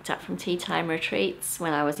I picked up from Tea Time Retreats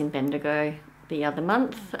when I was in Bendigo the other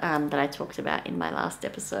month, that I talked about in my last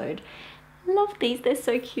episode. Love these, they're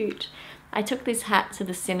so cute. I took this hat to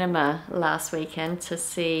the cinema last weekend to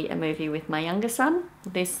see a movie with my younger son.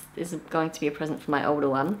 This is going to be a present for my older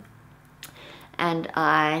one. And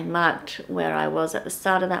I marked where I was at the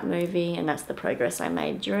start of that movie, and that's the progress I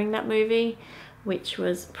made during that movie, which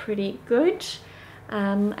was pretty good.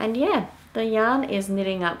 And yeah, the yarn is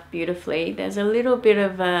knitting up beautifully. There's a little bit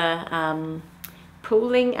of a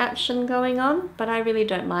pooling action going on, but I really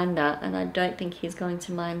don't mind that, and I don't think he's going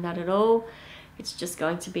to mind that at all. It's just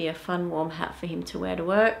going to be a fun warm hat for him to wear to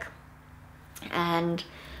work. And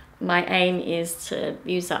my aim is to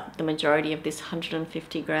use up the majority of this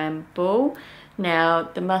 150 gram ball. Now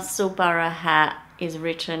the muscle borough hat is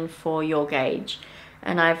written for your gauge,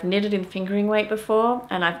 and I've knitted in fingering weight before,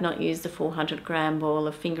 and I've not used the 400 gram ball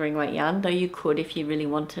of fingering weight yarn, though you could if you really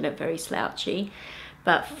wanted it very slouchy.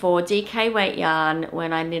 But for DK weight yarn,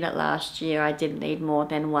 when I knit it last year, I didn't need more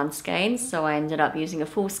than 1 skein, so I ended up using a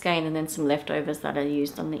full skein and then some leftovers that I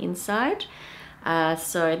used on the inside.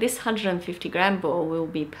 So this 150 gram ball will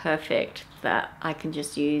be perfect, that I can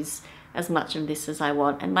just use as much of this as I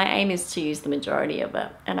want, and my aim is to use the majority of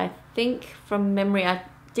it. And I think from memory, I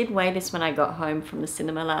did weigh this when I got home from the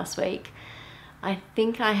cinema last week. I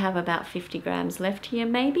think I have about 50 grams left here,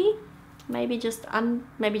 maybe just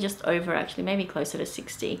over, actually, maybe closer to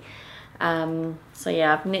 60. So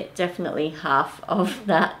yeah, I've knit definitely half of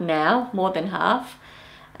that now, more than half.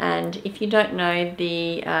 And if you don't know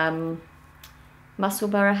the muscle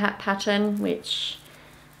borough hat pattern, which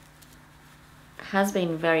has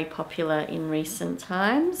been very popular in recent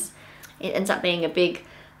times, it ends up being a big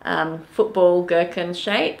football gherkin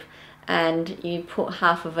shape, and you put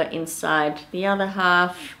half of it inside the other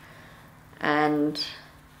half, and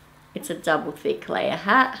it's a double thick layer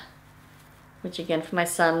hat, which again, for my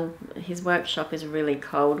son, his workshop is really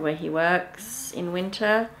cold where he works in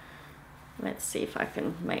winter. Let's see if I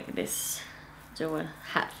can make this do a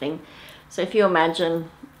hat thing. So if you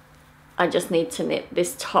imagine, I just need to knit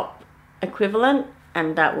this top equivalent,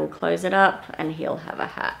 and that will close it up, and he'll have a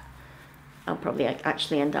hat. I'll probably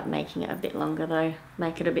actually end up making it a bit longer though,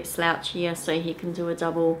 make it a bit slouchier so he can do a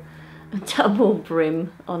double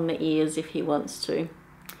brim on the ears if he wants to.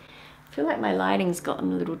 I feel like my lighting's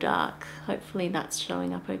gotten a little dark. Hopefully that's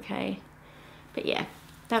showing up okay. But yeah,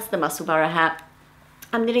 that's the muscle borough hat.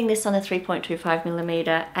 I'm knitting this on a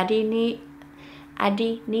 3.25mm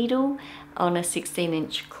Addy needle on a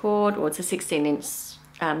 16-inch cord, or it's a 16-inch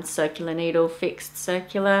circular needle, fixed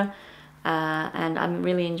circular, and I'm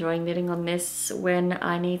really enjoying knitting on this when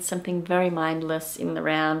I need something very mindless in the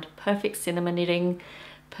round. Perfect cinema knitting,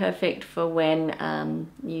 perfect for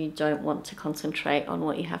when you don't want to concentrate on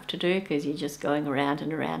what you have to do because you're just going around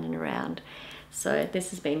and around and around. So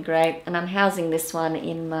this has been great, and I'm housing this one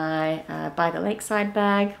in my By the Lakeside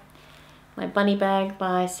bag, my bunny bag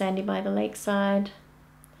by Sandy by the Lakeside.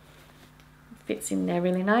 Fits in there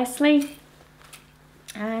really nicely.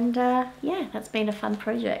 And yeah, that's been a fun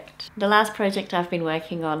project. The last project I've been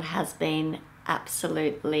working on has been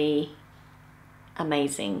absolutely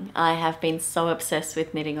amazing. I have been so obsessed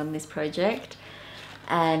with knitting on this project,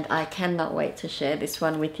 and I cannot wait to share this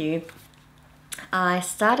one with you. I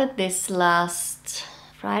started this last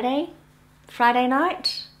Friday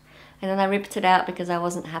night, and then I ripped it out because I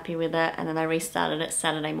wasn't happy with it, and then I restarted it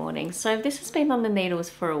Saturday morning. So this has been on the needles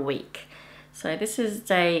for a week. So this is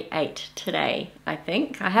day 8 today, I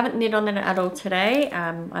think. I haven't knit on it at all today.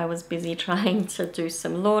 I was busy trying to do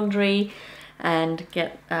some laundry and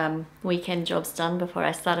get weekend jobs done before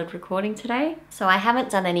I started recording today. So I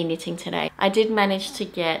haven't done any knitting today. I did manage to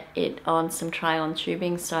get it on some try-on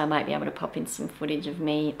tubing, so I might be able to pop in some footage of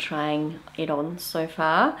me trying it on so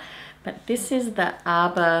far. But this is the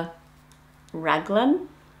Arbour Raglan,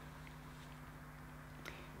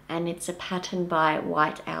 and it's a pattern by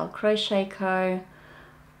White Owl Crochet Co.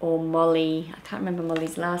 or Molly, I can't remember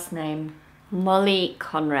Molly's last name, Molly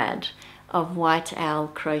Conrad of White Owl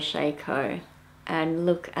Crochet Co. And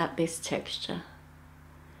look at this texture.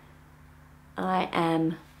 I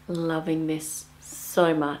am loving this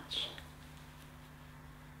so much.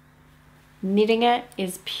 Knitting it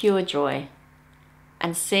is pure joy,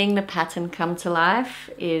 and seeing the pattern come to life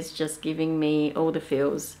is just giving me all the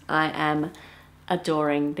feels. I am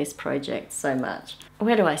adoring this project so much.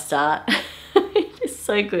 Where do I start? It's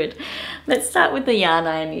so good. Let's start with the yarn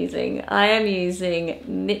I am using. I am using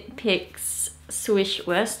Knitpicks Swish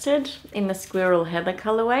Worsted in the Squirrel Heather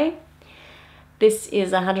colorway. This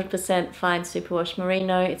is 100% fine superwash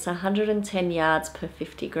merino. It's 110 yards per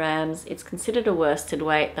 50 grams. It's considered a worsted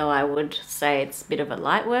weight, though I would say it's a bit of a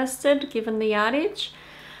light worsted given the yardage.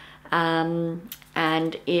 And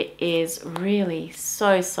it is really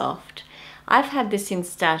so soft. I've had this in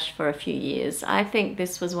stash for a few years. I think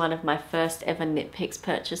this was one of my first ever Knitpicks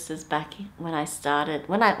purchases back when I started,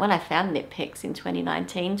 when I found Knitpicks in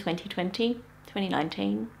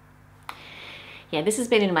 2019. Yeah, this has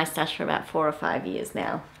been in my stash for about 4 or 5 years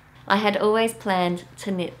now. I had always planned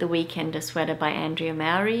to knit the Weekender sweater by Andrea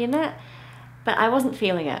Mowry in it, but I wasn't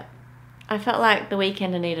feeling it. I felt like the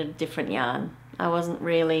Weekender needed a different yarn. I wasn't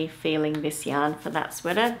really feeling this yarn for that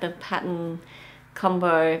sweater. The pattern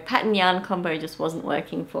yarn combo just wasn't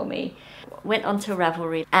working for me. Went onto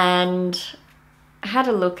Ravelry and had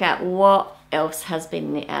a look at what else has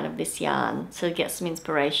been knit out of this yarn to get some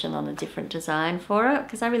inspiration on a different design for it,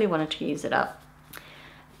 because I really wanted to use it up.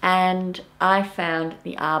 And I found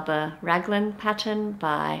the Arbour Raglan pattern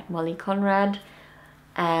by Molly Conrad,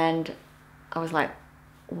 and I was like,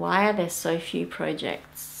 why are there so few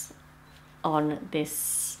projects on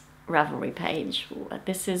this Ravelry page?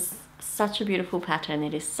 This is such a beautiful pattern,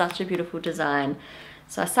 it is such a beautiful design.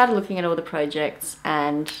 So I started looking at all the projects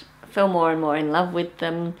and fell more and more in love with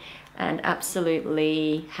them, and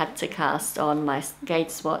absolutely had to cast on my gauge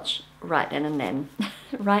swatch right then and then.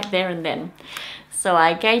 Right there and then. So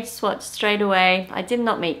I gauge swatched straight away. I did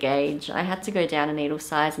not meet gauge. I had to go down a needle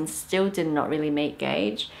size and still did not really meet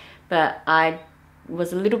gauge, but I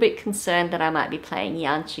was a little bit concerned that I might be playing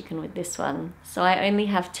yarn chicken with this one. So I only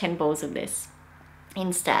have 10 balls of this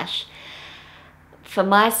in stash. For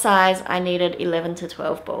my size, I needed 11 to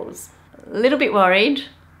 12 balls. A little bit worried,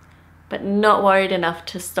 but not worried enough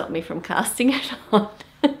to stop me from casting it on.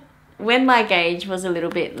 When my gauge was a little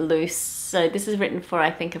bit loose, so this is written for I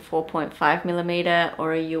think a 4.5mm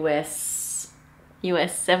or a US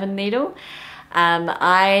 7 needle,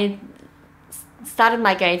 I started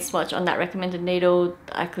my gauge swatch on that recommended needle.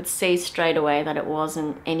 I could see straight away that it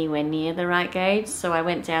wasn't anywhere near the right gauge, so I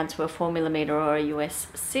went down to a 4mm or a US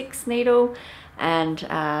 6 needle and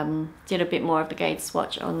did a bit more of the gauge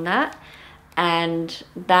swatch on that, and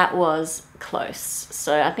that was close.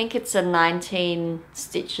 So I think it's a 19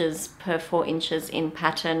 stitches per 4 inches in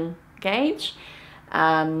pattern gauge.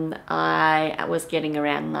 I was getting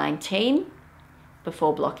around 19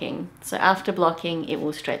 before blocking. So after blocking, it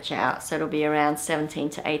will stretch out. So it'll be around 17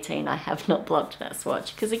 to 18. I have not blocked that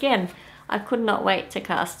swatch because again, I could not wait to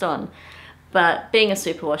cast on. But being a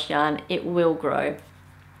superwash yarn, it will grow.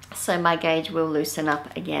 So my gauge will loosen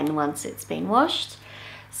up again once it's been washed.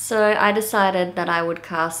 So I decided that I would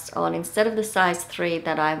cast on, instead of the size 3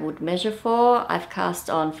 that I would measure for, I've cast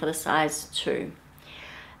on for the size 2.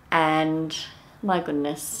 And my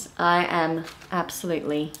goodness, I am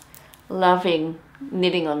absolutely loving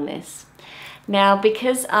knitting on this. Now,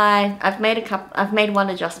 because I've made one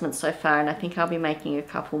adjustment so far, and I think I'll be making a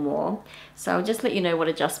couple more. So I'll just let you know what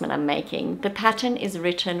adjustment I'm making. The pattern is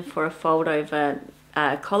written for a fold over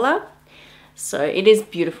collar. So it is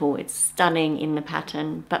beautiful, it's stunning in the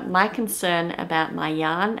pattern, but my concern about my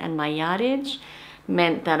yarn and my yardage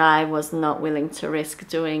meant that I was not willing to risk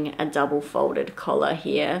doing a double folded collar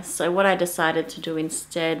here. So what I decided to do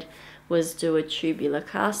instead was do a tubular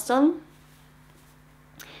cast on,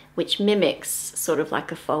 which mimics sort of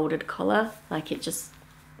like a folded collar, like it just,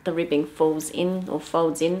 the ribbing falls in or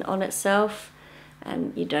folds in on itself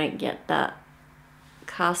and you don't get that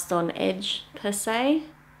cast on edge per se.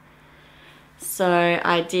 So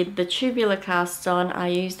I did the tubular cast on. I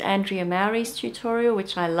used Andrea Mowry's tutorial,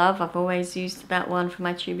 which I love. I've always used that one for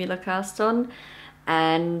my tubular cast on.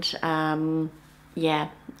 And yeah,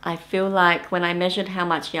 I feel like when I measured how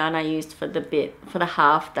much yarn I used for the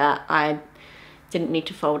half that I didn't need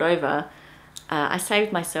to fold over, I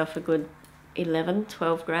saved myself a good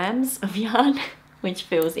 11-12 grams of yarn, which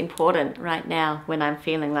feels important right now when I'm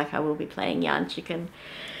feeling like I will be playing yarn chicken.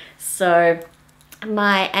 So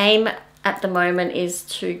my aim at the moment is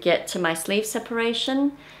to get to my sleeve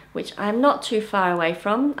separation, which I'm not too far away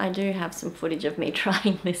from. I do have some footage of me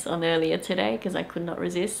trying this on earlier today because I could not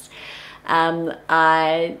resist.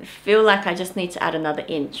 I feel like I just need to add another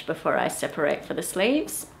inch before I separate for the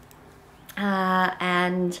sleeves.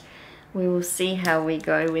 And we will see how we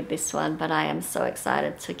go with this one, but I am so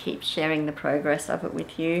excited to keep sharing the progress of it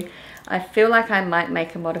with you. I feel like I might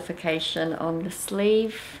make a modification on the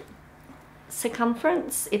sleeve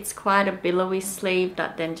circumference. It's quite a billowy sleeve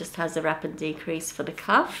that then just has a rapid decrease for the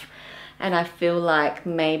cuff. And I feel like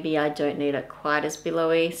maybe I don't need it quite as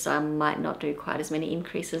billowy, so I might not do quite as many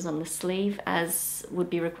increases on the sleeve as would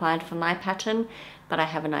be required for my pattern, but I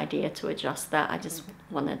have an idea to adjust that. I just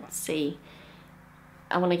want to see,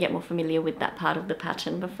 I want to get more familiar with that part of the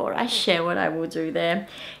pattern before I share what I will do there.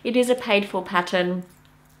 It is a paid for pattern.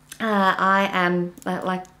 I am,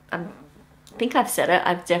 I think I've said it,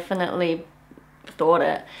 I've definitely thought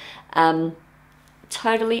it.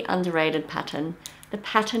 Totally underrated pattern. The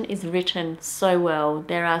pattern is written so well.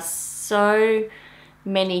 There are so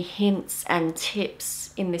many hints and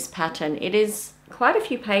tips in this pattern. It is quite a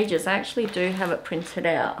few pages. I actually do have it printed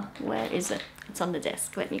out. Where is it? It's on the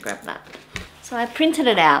desk. Let me grab that. So I printed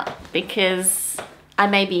it out because I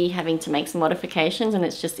may be having to make some modifications and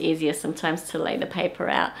it's just easier sometimes to lay the paper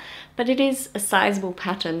out. But it is a sizable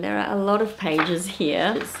pattern. There are a lot of pages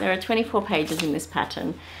here. There are 24 pages in this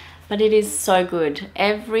pattern, but it is so good.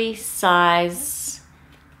 Every size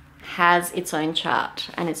has its own chart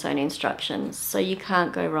and its own instructions, so you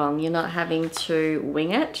can't go wrong. You're not having to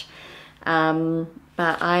wing it.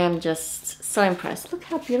 But I am just so impressed. Look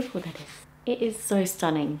how beautiful that is. It is so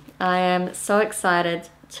stunning. I am so excited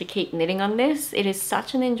to keep knitting on this. It is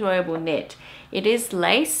such an enjoyable knit. It is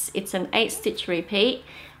lace. It's an 8-stitch repeat,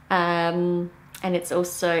 and it's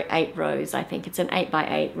also 8 rows. I think it's an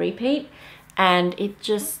 8x8 repeat, and it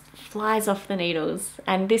just flies off the needles.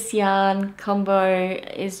 And this yarn combo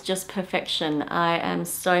is just perfection. I am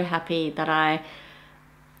so happy that I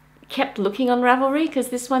kept looking on Ravelry, because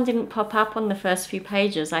this one didn't pop up on the first few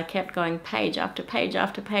pages. I kept going page after page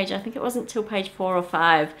after page. I think it wasn't till page 4 or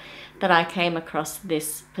 5 that I came across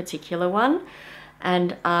this particular one,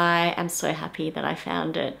 and I am so happy that I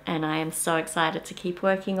found it, and I am so excited to keep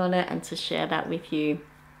working on it and to share that with you.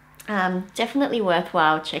 Definitely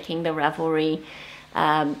worthwhile checking the Ravelry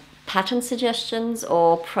pattern suggestions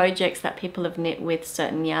or projects that people have knit with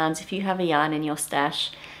certain yarns. If you have a yarn in your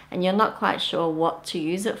stash and you're not quite sure what to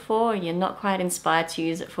use it for, you're not quite inspired to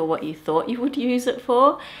use it for what you thought you would use it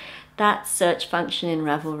for, that search function in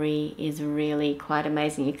Ravelry is really quite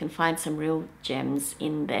amazing. You can find some real gems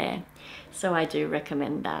in there. So I do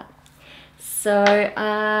recommend that. So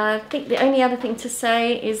I think the only other thing to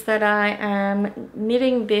say is that I am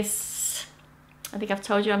knitting this, I think I've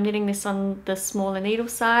told you I'm knitting this on the smaller needle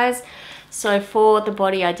size. So for the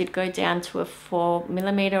body I did go down to a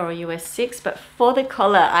 4mm or US 6, but for the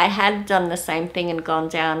collar I had done the same thing and gone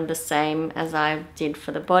down the same as I did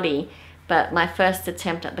for the body, but my first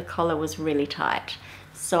attempt at the collar was really tight.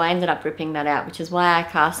 So I ended up ripping that out, which is why I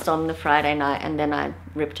cast on the Friday night and then I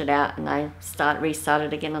ripped it out and I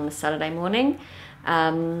restarted again on the Saturday morning.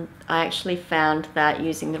 I actually found that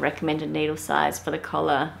using the recommended needle size for the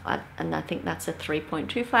collar, and I think that's a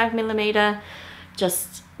 3.25mm,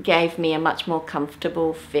 just gave me a much more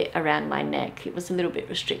comfortable fit around my neck. It was a little bit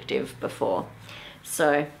restrictive before.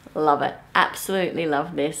 So love it, absolutely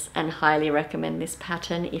love this, and highly recommend this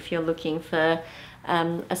pattern if you're looking for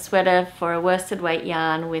a sweater for a worsted weight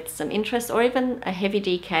yarn with some interest, or even a heavy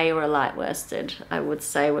DK or a light worsted, I would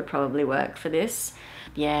say would probably work for this.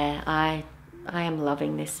 Yeah, I am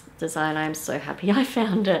loving this design. I am so happy I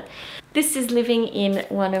found it. This is living in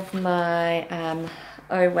one of my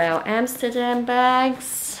Oh Wow Amsterdam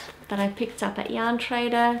bags that I picked up at Yarn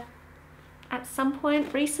Trader at some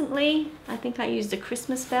point recently. I think I used a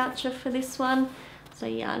Christmas voucher for this one. So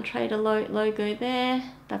Yarn Trader logo there.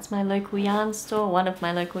 That's my local yarn store, one of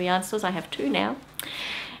my local yarn stores. I have 2 now.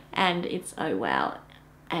 And it's Oh Wow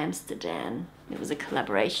Amsterdam. It was a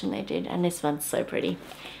collaboration they did, and this one's so pretty.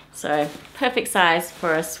 So perfect size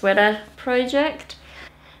for a sweater project.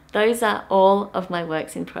 Those are all of my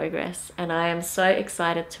works in progress, and I am so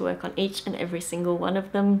excited to work on each and every single one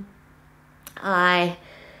of them. I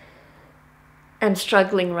am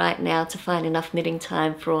struggling right now to find enough knitting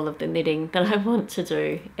time for all of the knitting that I want to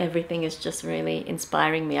do. Everything is just really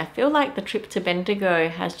inspiring me. I feel like the trip to Bendigo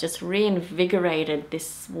has just reinvigorated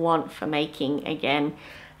this want for making again.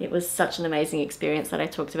 It was such an amazing experience that I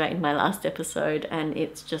talked about in my last episode, and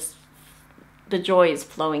it's just, the joy is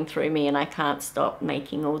flowing through me and I can't stop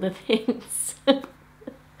making all the things.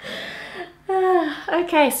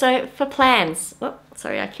 Okay, so for plans, oh,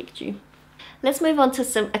 sorry, I kicked you. Let's move on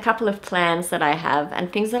to a couple of plans that I have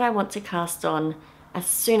and things that I want to cast on as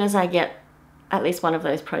soon as I get at least one of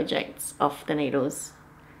those projects off the needles.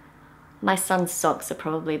 My son's socks are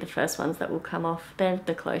probably the first ones that will come off. They're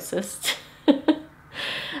the closest.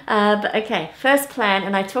 But okay, first plan,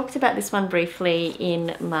 and I talked about this one briefly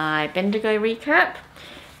in my Bendigo recap,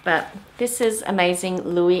 but this is amazing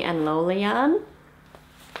Louis and Lola yarn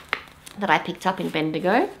that I picked up in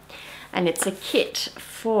Bendigo. and it's a kit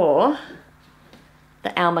for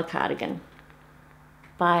the Alma cardigan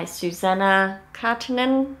by Susanna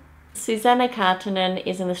Kaartinen. Susanna Kaartinen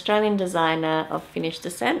is an Australian designer of Finnish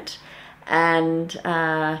descent, and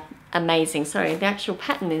amazing. Sorry, the actual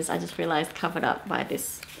pattern is, I just realized, covered up by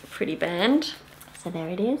this pretty band. So there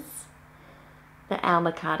it is, the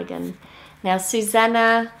Alma cardigan. Now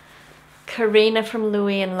Susanna, Karina from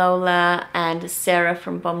Louie and Lola, and Sarah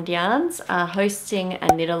from Bombed Yarns are hosting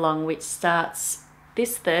a knit along which starts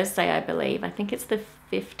this Thursday, I believe. I think it's the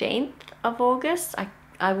 15th of August.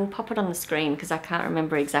 I will pop it on the screen because I can't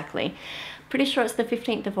remember exactly. Pretty sure it's the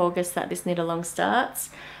 15th of August that this knit along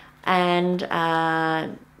starts. And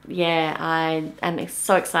yeah, I am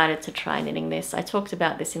so excited to try knitting this. I talked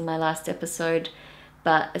about this in my last episode,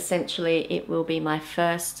 but essentially it will be my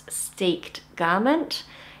first steeked garment.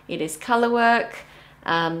 It is colour work.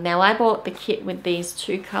 Now I bought the kit with these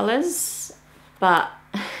 2 colours, but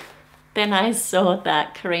then I saw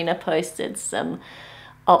that Karina posted some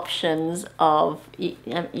options of,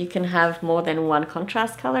 you can have more than one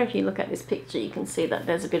contrast colour. If you look at this picture, you can see that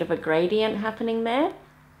there's a bit of a gradient happening there.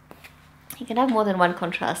 You can have more than one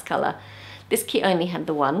contrast colour. This kit only had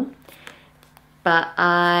the one, but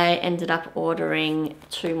I ended up ordering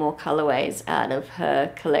 2 more colourways out of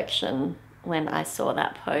her collection when I saw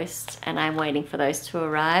that post, and I'm waiting for those to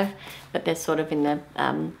arrive, but they're sort of in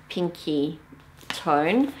the pinky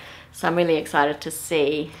tone. So I'm really excited to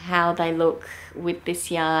see how they look with this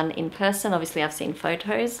yarn in person. Obviously I've seen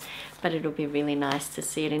photos, but it'll be really nice to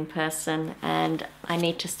see it in person, and I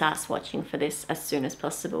need to start swatching for this as soon as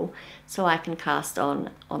possible so I can cast on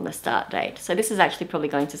the start date. So this is actually probably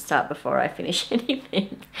going to start before I finish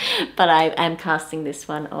anything, but I am casting this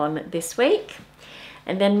one on this week.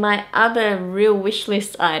 And then my other real wish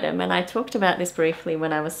list item, and I talked about this briefly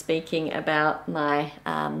when I was speaking about my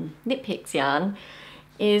Knit Picks yarn,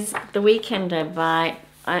 is The Weekender by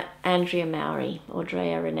Andrea Mowry, or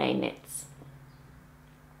Drea Renee knits.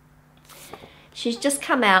 She's just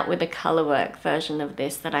come out with a colourwork version of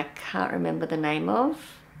this that I can't remember the name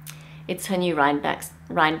of. It's her new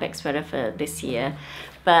Rhinebeck sweater for this year.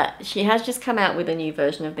 But she has just come out with a new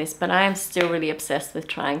version of this, but I am still really obsessed with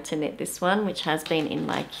trying to knit this one, which has been in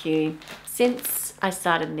my queue since I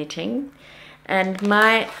started knitting. And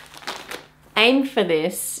my aim for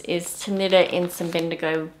this is to knit it in some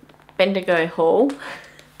Bendigo haul.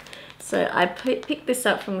 So I picked this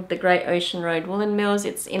up from the Great Ocean Road Woolen Mills.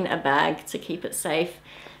 It's in a bag to keep it safe,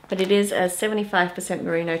 but it is a 75%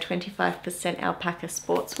 merino, 25% alpaca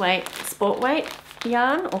sport weight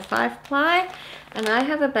yarn, or 5-ply. And I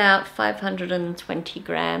have about 520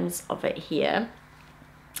 grams of it here.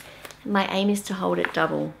 My aim is to hold it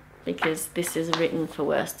double because this is written for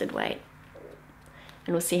worsted weight.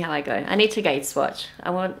 And we'll see how I go. I need to gauge swatch.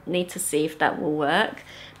 I need to see if that will work.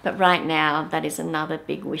 But right now, that is another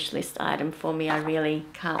big wish list item for me. I really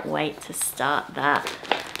can't wait to start that.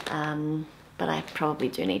 But I probably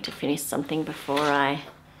do need to finish something before I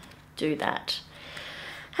do that.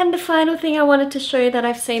 And the final thing I wanted to show you that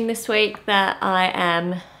I've seen this week that I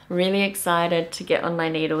am really excited to get on my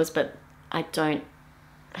needles, but I don't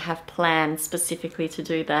have plans specifically to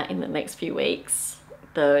do that in the next few weeks,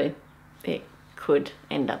 though it could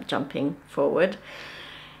end up jumping forward.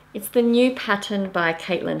 It's the new pattern by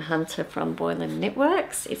Caitlin Hunter from Boyland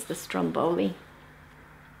Knitworks. It's the Stromboli.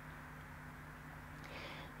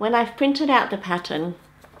 When I've printed out the pattern,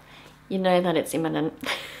 you know that it's imminent.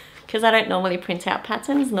 Because I don't normally print out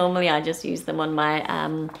patterns. Normally I just use them on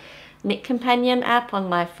my Knit Companion app on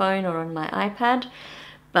my phone or on my iPad.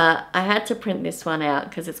 But I had to print this one out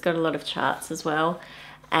because it's got a lot of charts as well.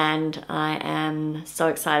 And I am so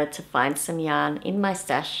excited to find some yarn in my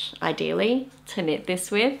stash, ideally, to knit this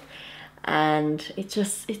with. And it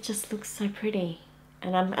just looks so pretty.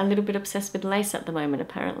 And I'm a little bit obsessed with lace at the moment,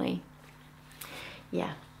 apparently.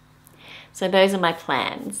 Yeah. So those are my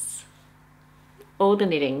plans. All the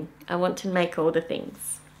knitting. I want to make all the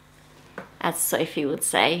things, as Sophie would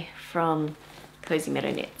say, from Cozy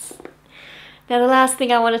Meadow Knits. Now the last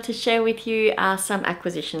thing I wanted to share with you are some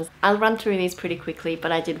acquisitions. I'll run through these pretty quickly,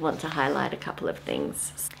 but I did want to highlight a couple of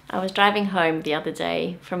things. I was driving home the other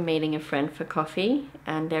day from meeting a friend for coffee,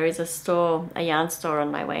 and there is a yarn store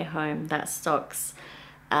on my way home that stocks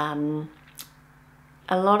a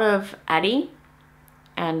lot of Addy.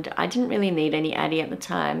 And I didn't really need any Addy at the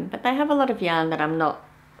time, but they have a lot of yarn that I'm not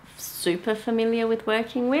super familiar with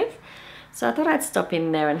working with. So I thought I'd stop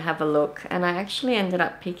in there and have a look, and I actually ended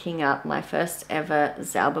up picking up my first ever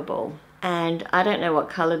Zauber ball. And I don't know what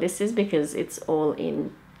color this is because it's all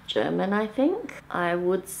in German, I think. I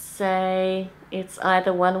would say it's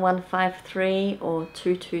either 1153 or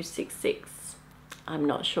 2266. I'm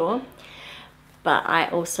not sure. but I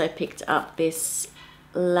also picked up this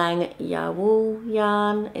Lang Ya wool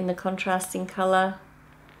yarn in the contrasting colour.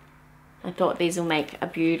 I thought these will make a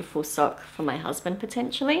beautiful sock for my husband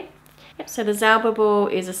potentially. Yep, so the Arbour ball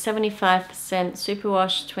is a 75%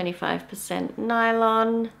 superwash, 25%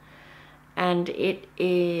 nylon, and it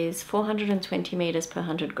is 420 meters per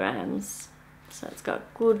 100 grams. So it's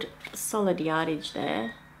got good solid yardage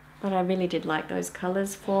there, but I really did like those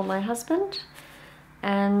colors for my husband.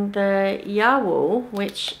 And the yarwool,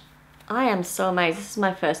 which I am so amazed, this is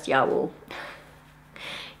my first yarwool.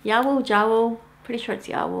 Yarwool, jarwool, pretty sure it's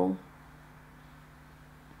yarwool.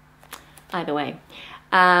 Either way.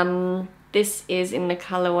 This is in the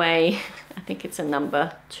colorway, I think it's a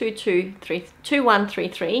number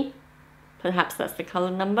 2133. Perhaps that's the color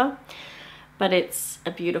number, but it's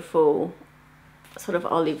a beautiful sort of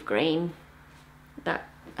olive green that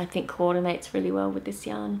I think coordinates really well with this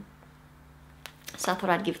yarn. So I thought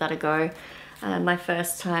I'd give that a go. My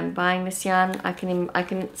first time buying this yarn. I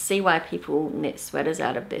can see why people knit sweaters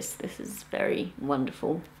out of this. This is very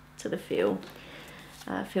wonderful to the feel.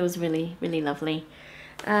 Feels really, really lovely.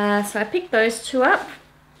 So I picked those two up,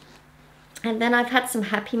 and then I've had some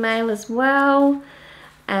Happy Mail as well,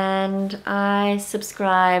 and I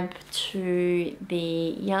subscribe to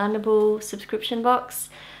the Yarnable subscription box.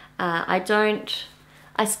 I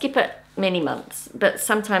skip it many months, but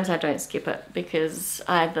sometimes I don't skip it because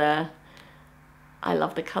either I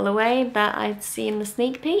love the colorway that I see in the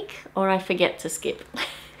sneak peek or I forget to skip.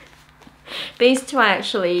 These two I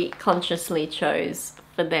actually consciously chose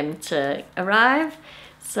for them to arrive.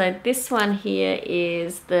 So this one here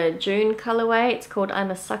is the June colorway. It's called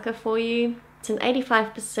I'm a Sucker For You. It's an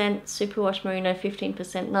 85% superwash merino,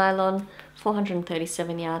 15% nylon,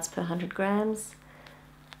 437 yards per 100 grams.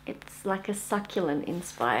 It's like a succulent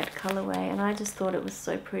inspired colorway, and I just thought it was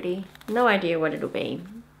so pretty. No idea what it'll be.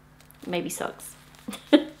 Maybe socks.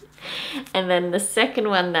 And then the second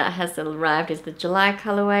one that has arrived is the July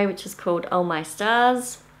colorway, which is called Oh My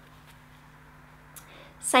Stars.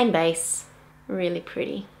 Same base, really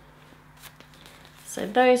pretty. So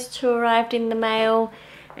those two arrived in the mail,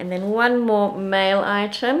 and then one more mail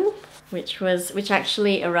item, which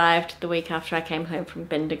actually arrived the week after I came home from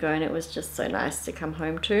Bendigo, and it was just so nice to come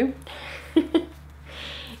home to.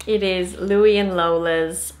 It is Louie and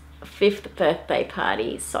Lola's 5th birthday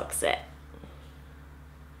party sock set.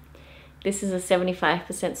 This is a 75%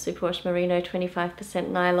 superwash merino, 25%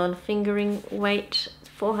 nylon, fingering weight,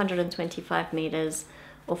 425 meters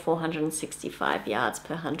or 465 yards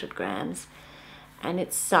per 100 grams. And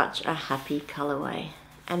it's such a happy colorway.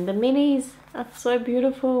 And the minis are so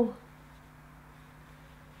beautiful.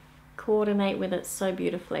 Coordinate with it so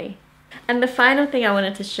beautifully. And the final thing I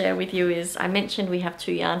wanted to share with you is I mentioned we have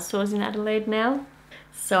 2 yarn stores in Adelaide now.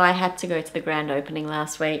 So I had to go to the grand opening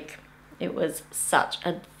last week. It was such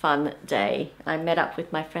a fun day. I met up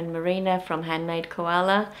with my friend Marina from Handmade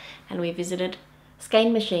Koala, and we visited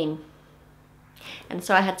Skein Machine. And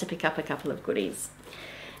so I had to pick up a couple of goodies.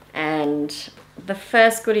 And the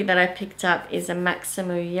first goodie that I picked up is a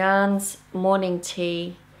Maximu Yarns Morning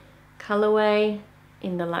Tea colorway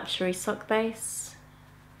in the luxury sock base.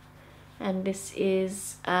 And this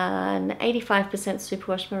is an 85%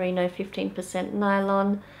 superwash merino, 15%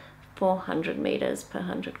 nylon, 400 meters per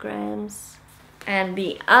 100 grams. And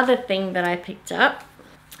the other thing that I picked up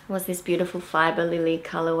was this beautiful Fibre Lily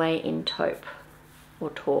colorway in taupe, or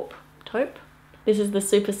taupe. Taupe? This is the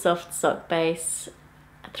super soft sock base,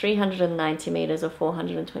 390 meters or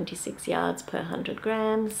 426 yards per 100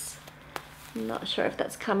 grams. I'm not sure if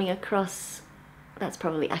that's coming across. That's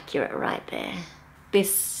probably accurate right there.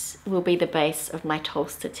 This will be the base of my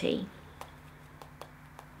toaster tea.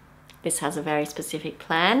 This has a very specific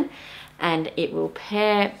plan, and it will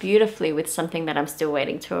pair beautifully with something that I'm still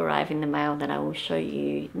waiting to arrive in the mail that I will show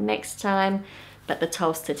you next time. But the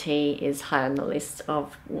toaster tea is high on the list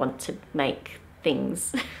of want to make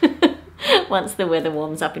things. Once the weather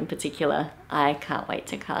warms up in particular, I can't wait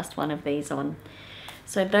to cast one of these on.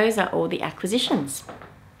 So those are all the acquisitions.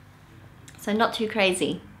 So not too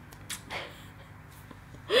crazy.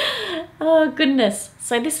 Oh goodness.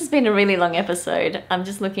 So this has been a really long episode. I'm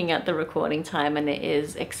just looking at the recording time and it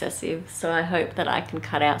is excessive. So I hope that I can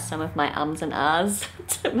cut out some of my ums and ahs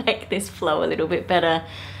to make this flow a little bit better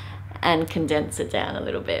and condense it down a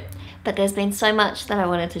little bit. But there's been so much that I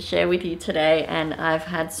wanted to share with you today, and I've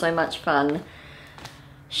had so much fun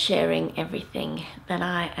sharing everything that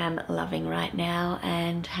I am loving right now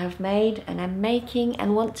and have made and am making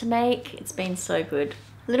and want to make. It's been so good.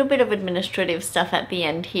 A little bit of administrative stuff at the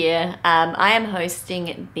end here. I am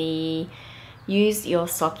hosting the Use Your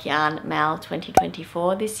Sock Yarn Mal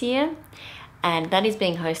 2024 this year, and that is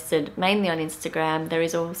being hosted mainly on Instagram. There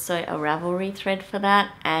is also a Ravelry thread for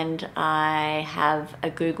that, and I have a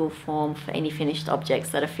Google form for any finished objects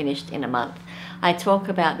that are finished in a month. I talk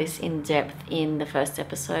about this in depth in the first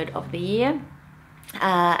episode of the year,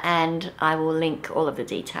 and I will link all of the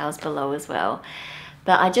details below as well.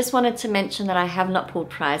 But I just wanted to mention that I have not pulled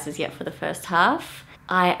prizes yet for the first half.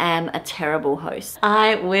 I am a terrible host.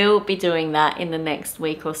 I will be doing that in the next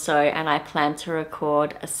week or so, and I plan to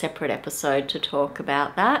record a separate episode to talk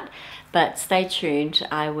about that. But stay tuned.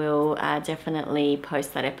 I will definitely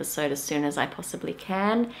post that episode as soon as I possibly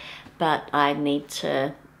can. But I need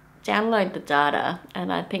to download the data,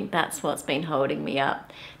 and I think that's what's been holding me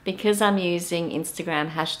up. Because I'm using Instagram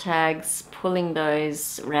hashtags, pulling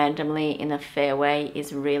those randomly in a fair way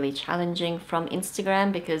is really challenging from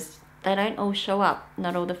Instagram because they don't all show up.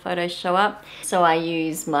 Not all the photos show up. So I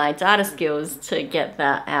use my data skills to get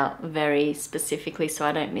that out very specifically so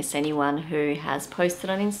I don't miss anyone who has posted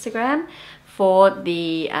on Instagram. For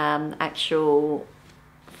the actual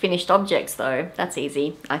finished objects though, that's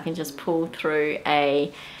easy. I can just pull through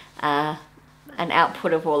an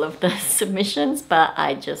output of all of the submissions, but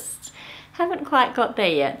I just haven't quite got there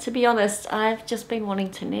yet. To be honest, I've just been wanting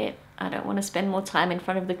to knit. I don't want to spend more time in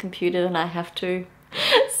front of the computer than I have to.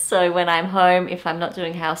 So when I'm home, if I'm not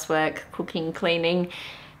doing housework, cooking, cleaning,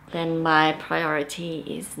 then my priority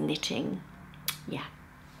is knitting. Yeah.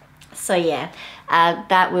 So yeah,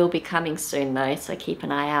 that will be coming soon though, so keep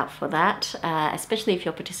an eye out for that, especially if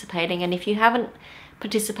you're participating. And if you haven't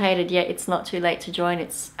participated yet, it's not too late to join.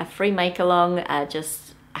 It's a free make along.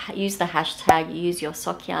 Just use the hashtag, use your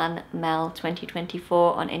sock yarn Mal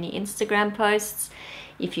 2024 on any Instagram posts.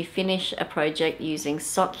 If you finish a project using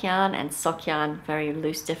sock yarn, and sock yarn, very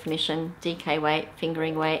loose definition, DK weight,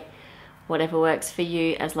 fingering weight, whatever works for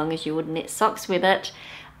you, as long as you would knit socks with it.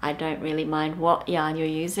 I don't really mind what yarn you're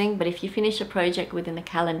using, but if you finish a project within the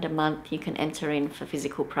calendar month, you can enter in for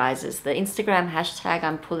physical prizes. The Instagram hashtag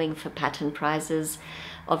I'm pulling for pattern prizes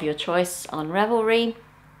of your choice on Ravelry.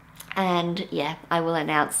 And yeah, I will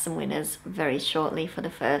announce some winners very shortly for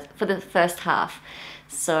the first half.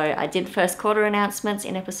 So I did first quarter announcements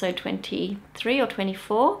in episode 23 or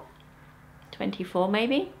 24. 24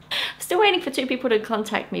 maybe. I'm still waiting for 2 people to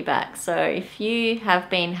contact me back. So if you have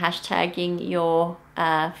been hashtagging your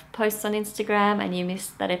posts on Instagram and you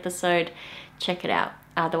missed that episode, check it out.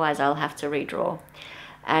 Otherwise I'll have to redraw.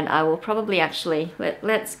 And I will probably actually,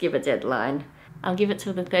 let's give a deadline. I'll give it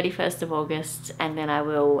till the 31st of August, and then I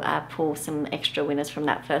will pull some extra winners from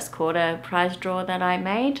that first quarter prize draw that I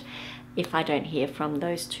made if I don't hear from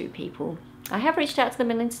those 2 people. I have reached out to them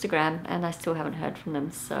on Instagram and I still haven't heard from them,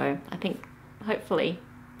 so I think hopefully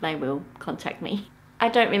they will contact me. I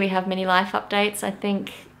don't really have many life updates. I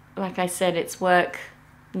think, like I said, it's work,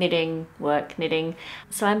 knitting, work, knitting.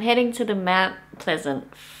 So I'm heading to the Mount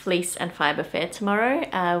Pleasant Fleece and Fibre Fair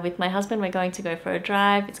tomorrow with my husband. We're going to go for a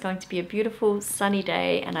drive. It's going to be a beautiful sunny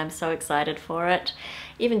day and I'm so excited for it.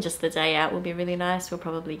 Even just the day out will be really nice. We'll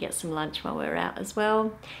probably get some lunch while we're out as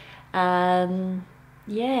well.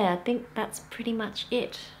 Yeah, I think that's pretty much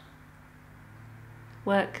it.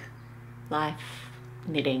 Work, life,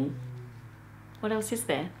 knitting. What else is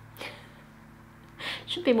there?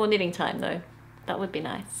 Should be more knitting time though. That would be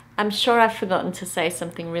nice. I'm sure I've forgotten to say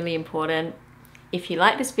something really important. If you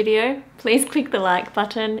like this video, please click the like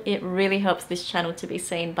button. It really helps this channel to be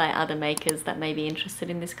seen by other makers that may be interested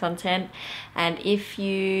in this content. And if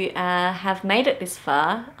you have made it this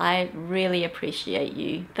far, I really appreciate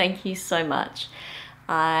you. Thank you so much.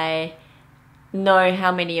 I know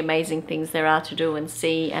how many amazing things there are to do and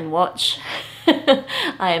see and watch.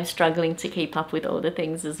 I am struggling to keep up with all the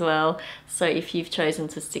things as well. So if you've chosen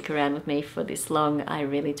to stick around with me for this long, I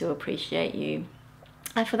really do appreciate you.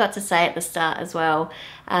 I forgot to say at the start as well,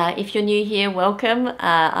 if you're new here, welcome.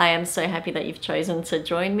 I am so happy that you've chosen to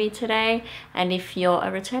join me today. And if you're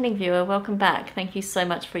a returning viewer, welcome back. Thank you so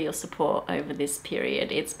much for your support over this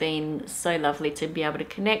period. It's been so lovely to be able to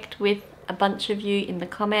connect with a bunch of you in the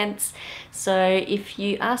comments. So if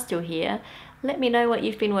you are still here, let me know what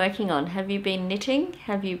you've been working on. Have you been knitting?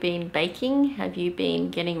 Have you been baking? Have you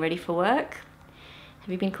been getting ready for work? Have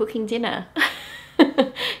you been cooking dinner?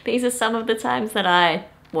 These are some of the times that I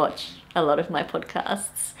watch a lot of my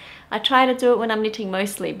podcasts. I try to do it when I'm knitting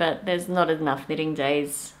mostly, but there's not enough knitting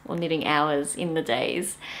days or knitting hours in the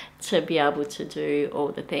days to be able to do all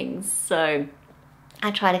the things. So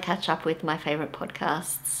I try to catch up with my favorite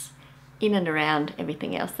podcasts in and around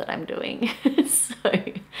everything else that I'm doing. So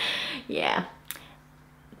yeah.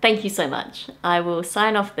 Thank you so much. I will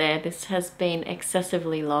sign off there. This has been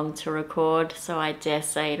excessively long to record, so I dare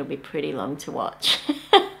say it'll be pretty long to watch.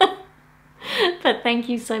 But thank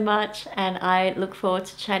you so much, and I look forward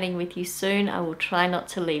to chatting with you soon. I will try not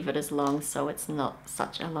to leave it as long so it's not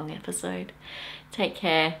such a long episode. Take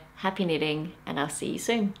care, happy knitting, and I'll see you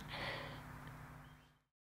soon.